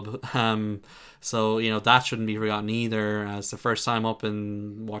the club. So that shouldn't be forgotten either, as the first time up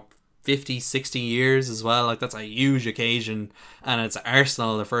in 50, 60 years as well. Like, that's a huge occasion, and it's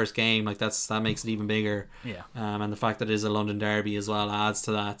Arsenal, the first game. Like, that makes it even bigger. Yeah. And the fact that it is a London derby as well adds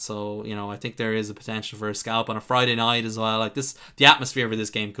to that. So I think there is a potential for a scalp on a Friday night as well. Like, the atmosphere for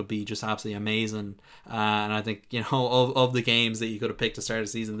this game could be just absolutely amazing. And I think of the games that you could have picked to start the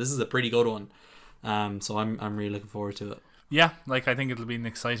season, this is a pretty good one. So I'm really looking forward to it. Yeah, like, I think it'll be an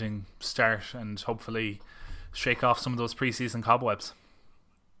exciting start and hopefully shake off some of those pre-season cobwebs.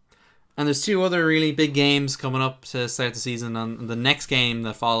 And there's two other really big games coming up to start the season. And the next game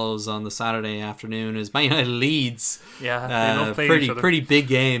that follows on the Saturday afternoon is Man United Leeds. Yeah, they love playing each other. Pretty big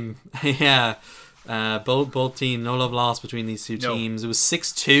game. Yeah. Both teams, no love lost between these two teams. It was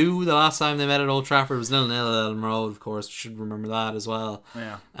 6-2 the last time they met at Old Trafford. It was 0-0 at Elland Road, of course. Should remember that as well.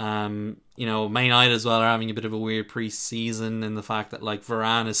 Yeah. Man United as well are having a bit of a weird pre-season in the fact that like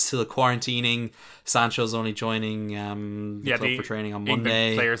Varane is still quarantining. Sancho's only joining the club for training on Monday.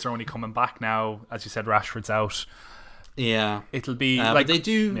 England players are only coming back now. As you said, Rashford's out. Yeah, it'll be like they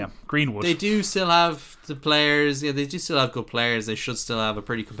do. Yeah, Greenwood. They do still have the players. Yeah, they do still have good players. They should still have a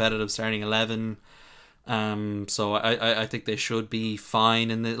pretty competitive starting 11. So I think they should be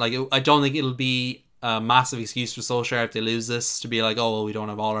fine. And I don't think it'll be a massive excuse for Solskjaer if they lose this to be like, oh well, we don't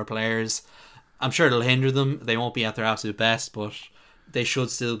have all our players. I'm sure it'll hinder them. They won't be at their absolute best, but they should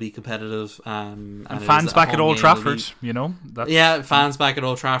still be competitive. And fans back at Old Trafford, fans back at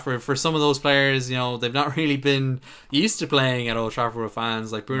Old Trafford. For some of those players, they've not really been used to playing at Old Trafford with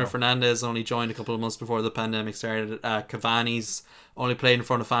fans. Like Bruno Fernandes only joined a couple of months before the pandemic started. Cavani's only played in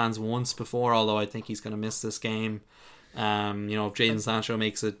front of fans once before, although I think he's going to miss this game. If Jadon Sancho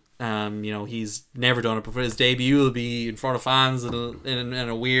makes it, he's never done it before. His debut will be in front of fans in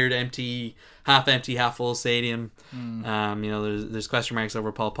a weird half empty, half full stadium. There's question marks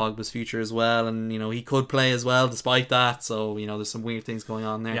over Paul Pogba's future as well, and he could play as well despite that. So there's some weird things going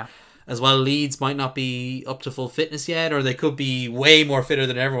on there. Yeah. As well, Leeds might not be up to full fitness yet, or they could be way more fitter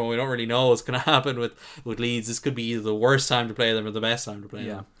than everyone. We don't really know what's going to happen with Leeds. This could be either the worst time to play them or the best time to play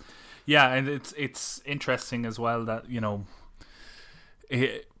them. Yeah, and it's interesting as well that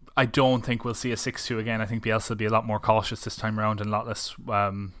I don't think we'll see a 6-2 again. I think Bielsa will be a lot more cautious this time around and a lot less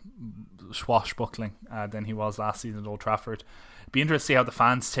swashbuckling than he was last season at Old Trafford. Be interested to see how the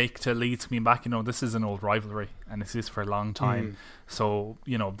fans take to Leeds coming back. This is an old rivalry and it's for a long time. So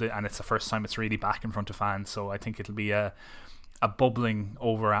and it's the first time it's really back in front of fans. So I think it'll be a bubbling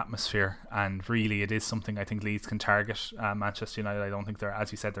over atmosphere, and really it is something I think Leeds can target. Manchester United, I don't think they're,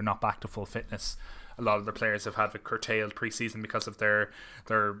 as you said, they're not back to full fitness. A lot of their players have had a curtailed pre-season because of their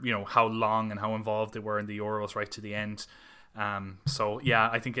how long and how involved they were in the Euros right to the end.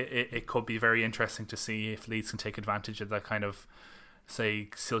 I think it could be very interesting to see if Leeds can take advantage of that kind of, say,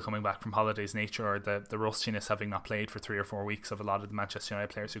 still coming back from holidays nature, or the rustiness having not played for 3 or 4 weeks of a lot of the Manchester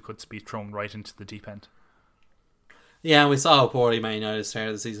United players who could be thrown right into the deep end. Yeah, and we saw how poorly Man United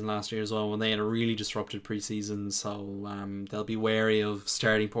started the season last year as well, when they had a really disrupted pre-season, so they'll be wary of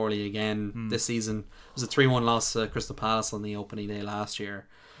starting poorly again this season. It was a 3-1 loss to Crystal Palace on the opening day last year,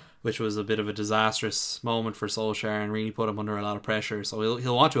 which was a bit of a disastrous moment for Solskjaer and really put him under a lot of pressure, so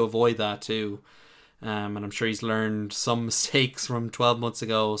he'll want to avoid that too. And I'm sure he's learned some mistakes from 12 months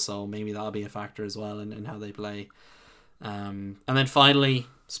ago, so maybe that'll be a factor as well in how they play. And then finally,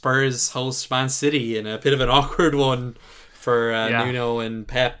 Spurs host Man City in a bit of an awkward one for Nuno and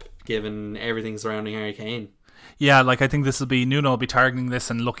Pep, given everything surrounding Harry Kane. Yeah, I think Nuno will be targeting this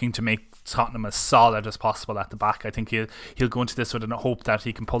and looking to make Tottenham as solid as possible at the back. I think he'll go into this with a hope that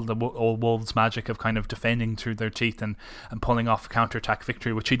he can pull the old Wolves magic of kind of defending through their teeth and pulling off a counter-attack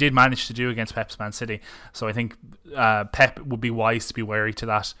victory, which he did manage to do against Pep's Man City. So I think Pep would be wise to be wary to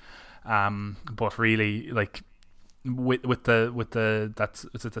that. But really, with the that's,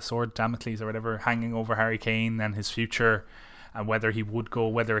 is it the sword Damocles or whatever hanging over Harry Kane and his future, and whether he would go,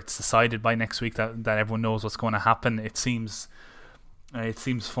 whether it's decided by next week that everyone knows what's going to happen, it seems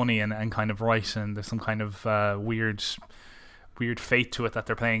funny and kind of right, and there's some kind of weird fate to it that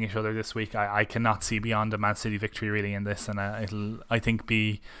they're playing each other this week. I cannot see beyond a Man City victory really in this, and it'll, I think,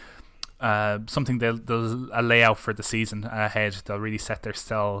 be something they'll lay out for the season ahead. They'll really set their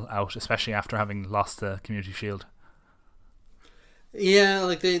stall out, especially after having lost the Community Shield. Yeah,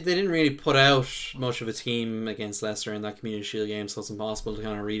 they didn't really put out much of a team against Leicester in that Community Shield game, so it's impossible to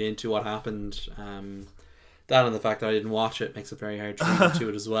kind of read into what happened. That and the fact that I didn't watch it makes it very hard to read into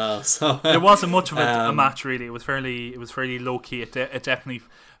it as well. So there wasn't much of a match really. It was fairly low key. It definitely,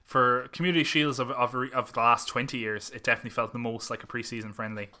 for Community Shields of the last 20 years, it definitely felt the most like a pre-season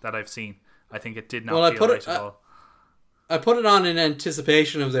friendly that I've seen. I think it did not feel right at all. I put it on in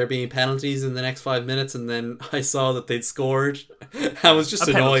anticipation of there being penalties in the next 5 minutes, and then I saw that they'd scored. I was just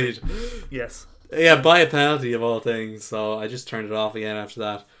annoyed. Yes. Yeah, by a penalty of all things. So I just turned it off again after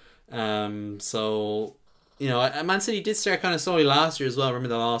that. So, Man City did start kind of slowly last year as well. Remember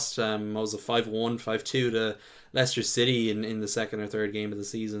they lost, 5-1, 5-2 to Leicester City in the second or third game of the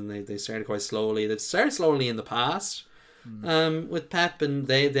season. They started quite slowly. They've started slowly in the past with Pep, and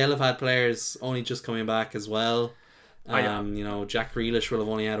they'll have had players only just coming back as well. Jack Grealish will have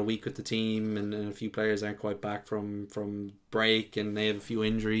only had a week with the team, and a few players aren't quite back from break, and they have a few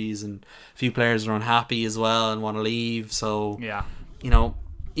injuries, and a few players are unhappy as well and want to leave. So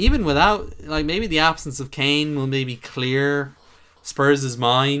even without, maybe the absence of Kane will maybe clear Spurs'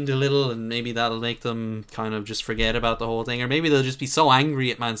 mind a little, and maybe that'll make them kind of just forget about the whole thing, or maybe they'll just be so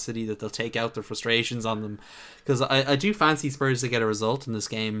angry at Man City that they'll take out their frustrations on them. Because I do fancy Spurs to get a result in this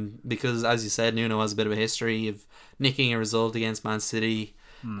game, because, as you said, Nuno has a bit of a history of nicking a result against Man City.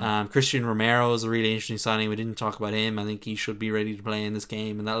 Christian Romero is a really interesting signing. We didn't talk about him. I think he should be ready to play in this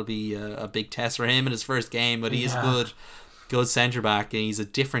game, and that'll be a big test for him in his first game. But he is good centre back, and he's a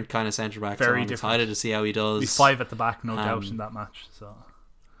different kind of centre back. Very so I'm excited to see how he does. He's 5 at the back, no doubt, in that match. So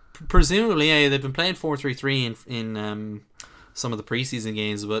presumably, they've been playing 4-3-3 in some of the preseason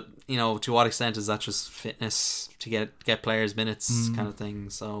games, but to what extent is that just fitness to get players minutes kind of thing?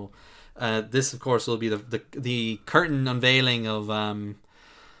 So This, of course, will be the curtain unveiling of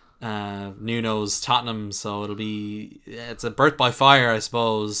Nuno's Tottenham, so it's a birth by fire, I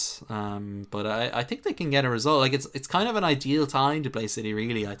suppose. But I think they can get a result. Like it's kind of an ideal time to play City,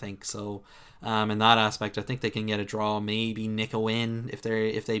 really. I think so. In that aspect, I think they can get a draw, maybe nick a win if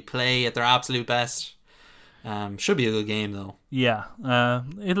they play at their absolute best. Should be a good game though. Yeah,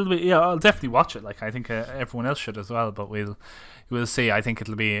 it'll be. Yeah, I'll definitely watch it. Like I think everyone else should as well. But we'll see. I think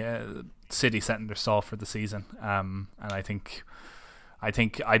it'll be City setting their stall for the season. And I think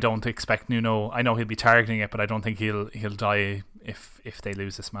I don't expect Nuno. I know he'll be targeting it, but I don't think he'll die if they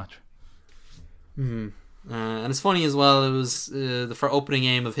lose this match. And it's funny as well. It was the opening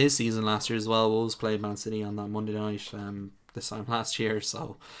game of his season last year as well. Wolves played Man City on that Monday night. This time last year,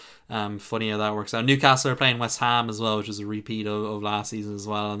 so funny how that works out. Newcastle are playing West Ham as well, which is a repeat of last season as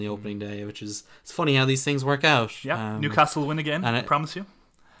well on the opening day. It's funny how these things work out. Yeah, Newcastle win again. I promise you.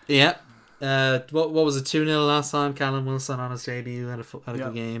 Yeah. What was it, 2-0 last time? Callum Wilson on his debut had a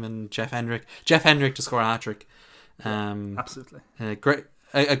good game, and Jeff Hendrick to score a hat-trick. Absolutely. A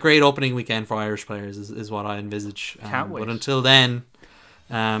great opening weekend for Irish players is what I envisage. Can't wait. But until then,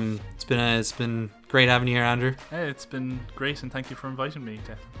 it's been great having you here, Andrew. Hey, it's been great, and thank you for inviting me,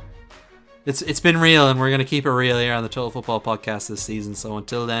 Jeff. It's been real, and we're going to keep it real here on the Total Football Podcast this season. So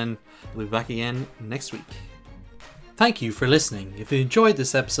until then, we'll be back again next week. Thank you for listening. If you enjoyed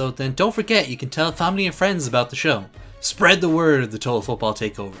this episode, then don't forget you can tell family and friends about the show. Spread the word of the Total Football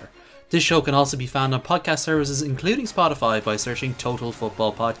Takeover. This show can also be found on podcast services including Spotify by searching Total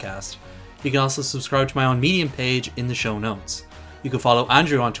Football Podcast. You can also subscribe to my own Medium page in the show notes. You can follow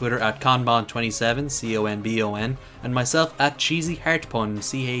Andrew on Twitter at Conbon27, CONBON, and myself at CheesyHeartPun,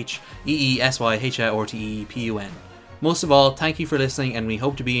 CheesyHeartPun. Most of all, thank you for listening, and we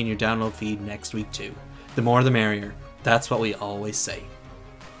hope to be in your download feed next week too. The more the merrier. That's what we always say.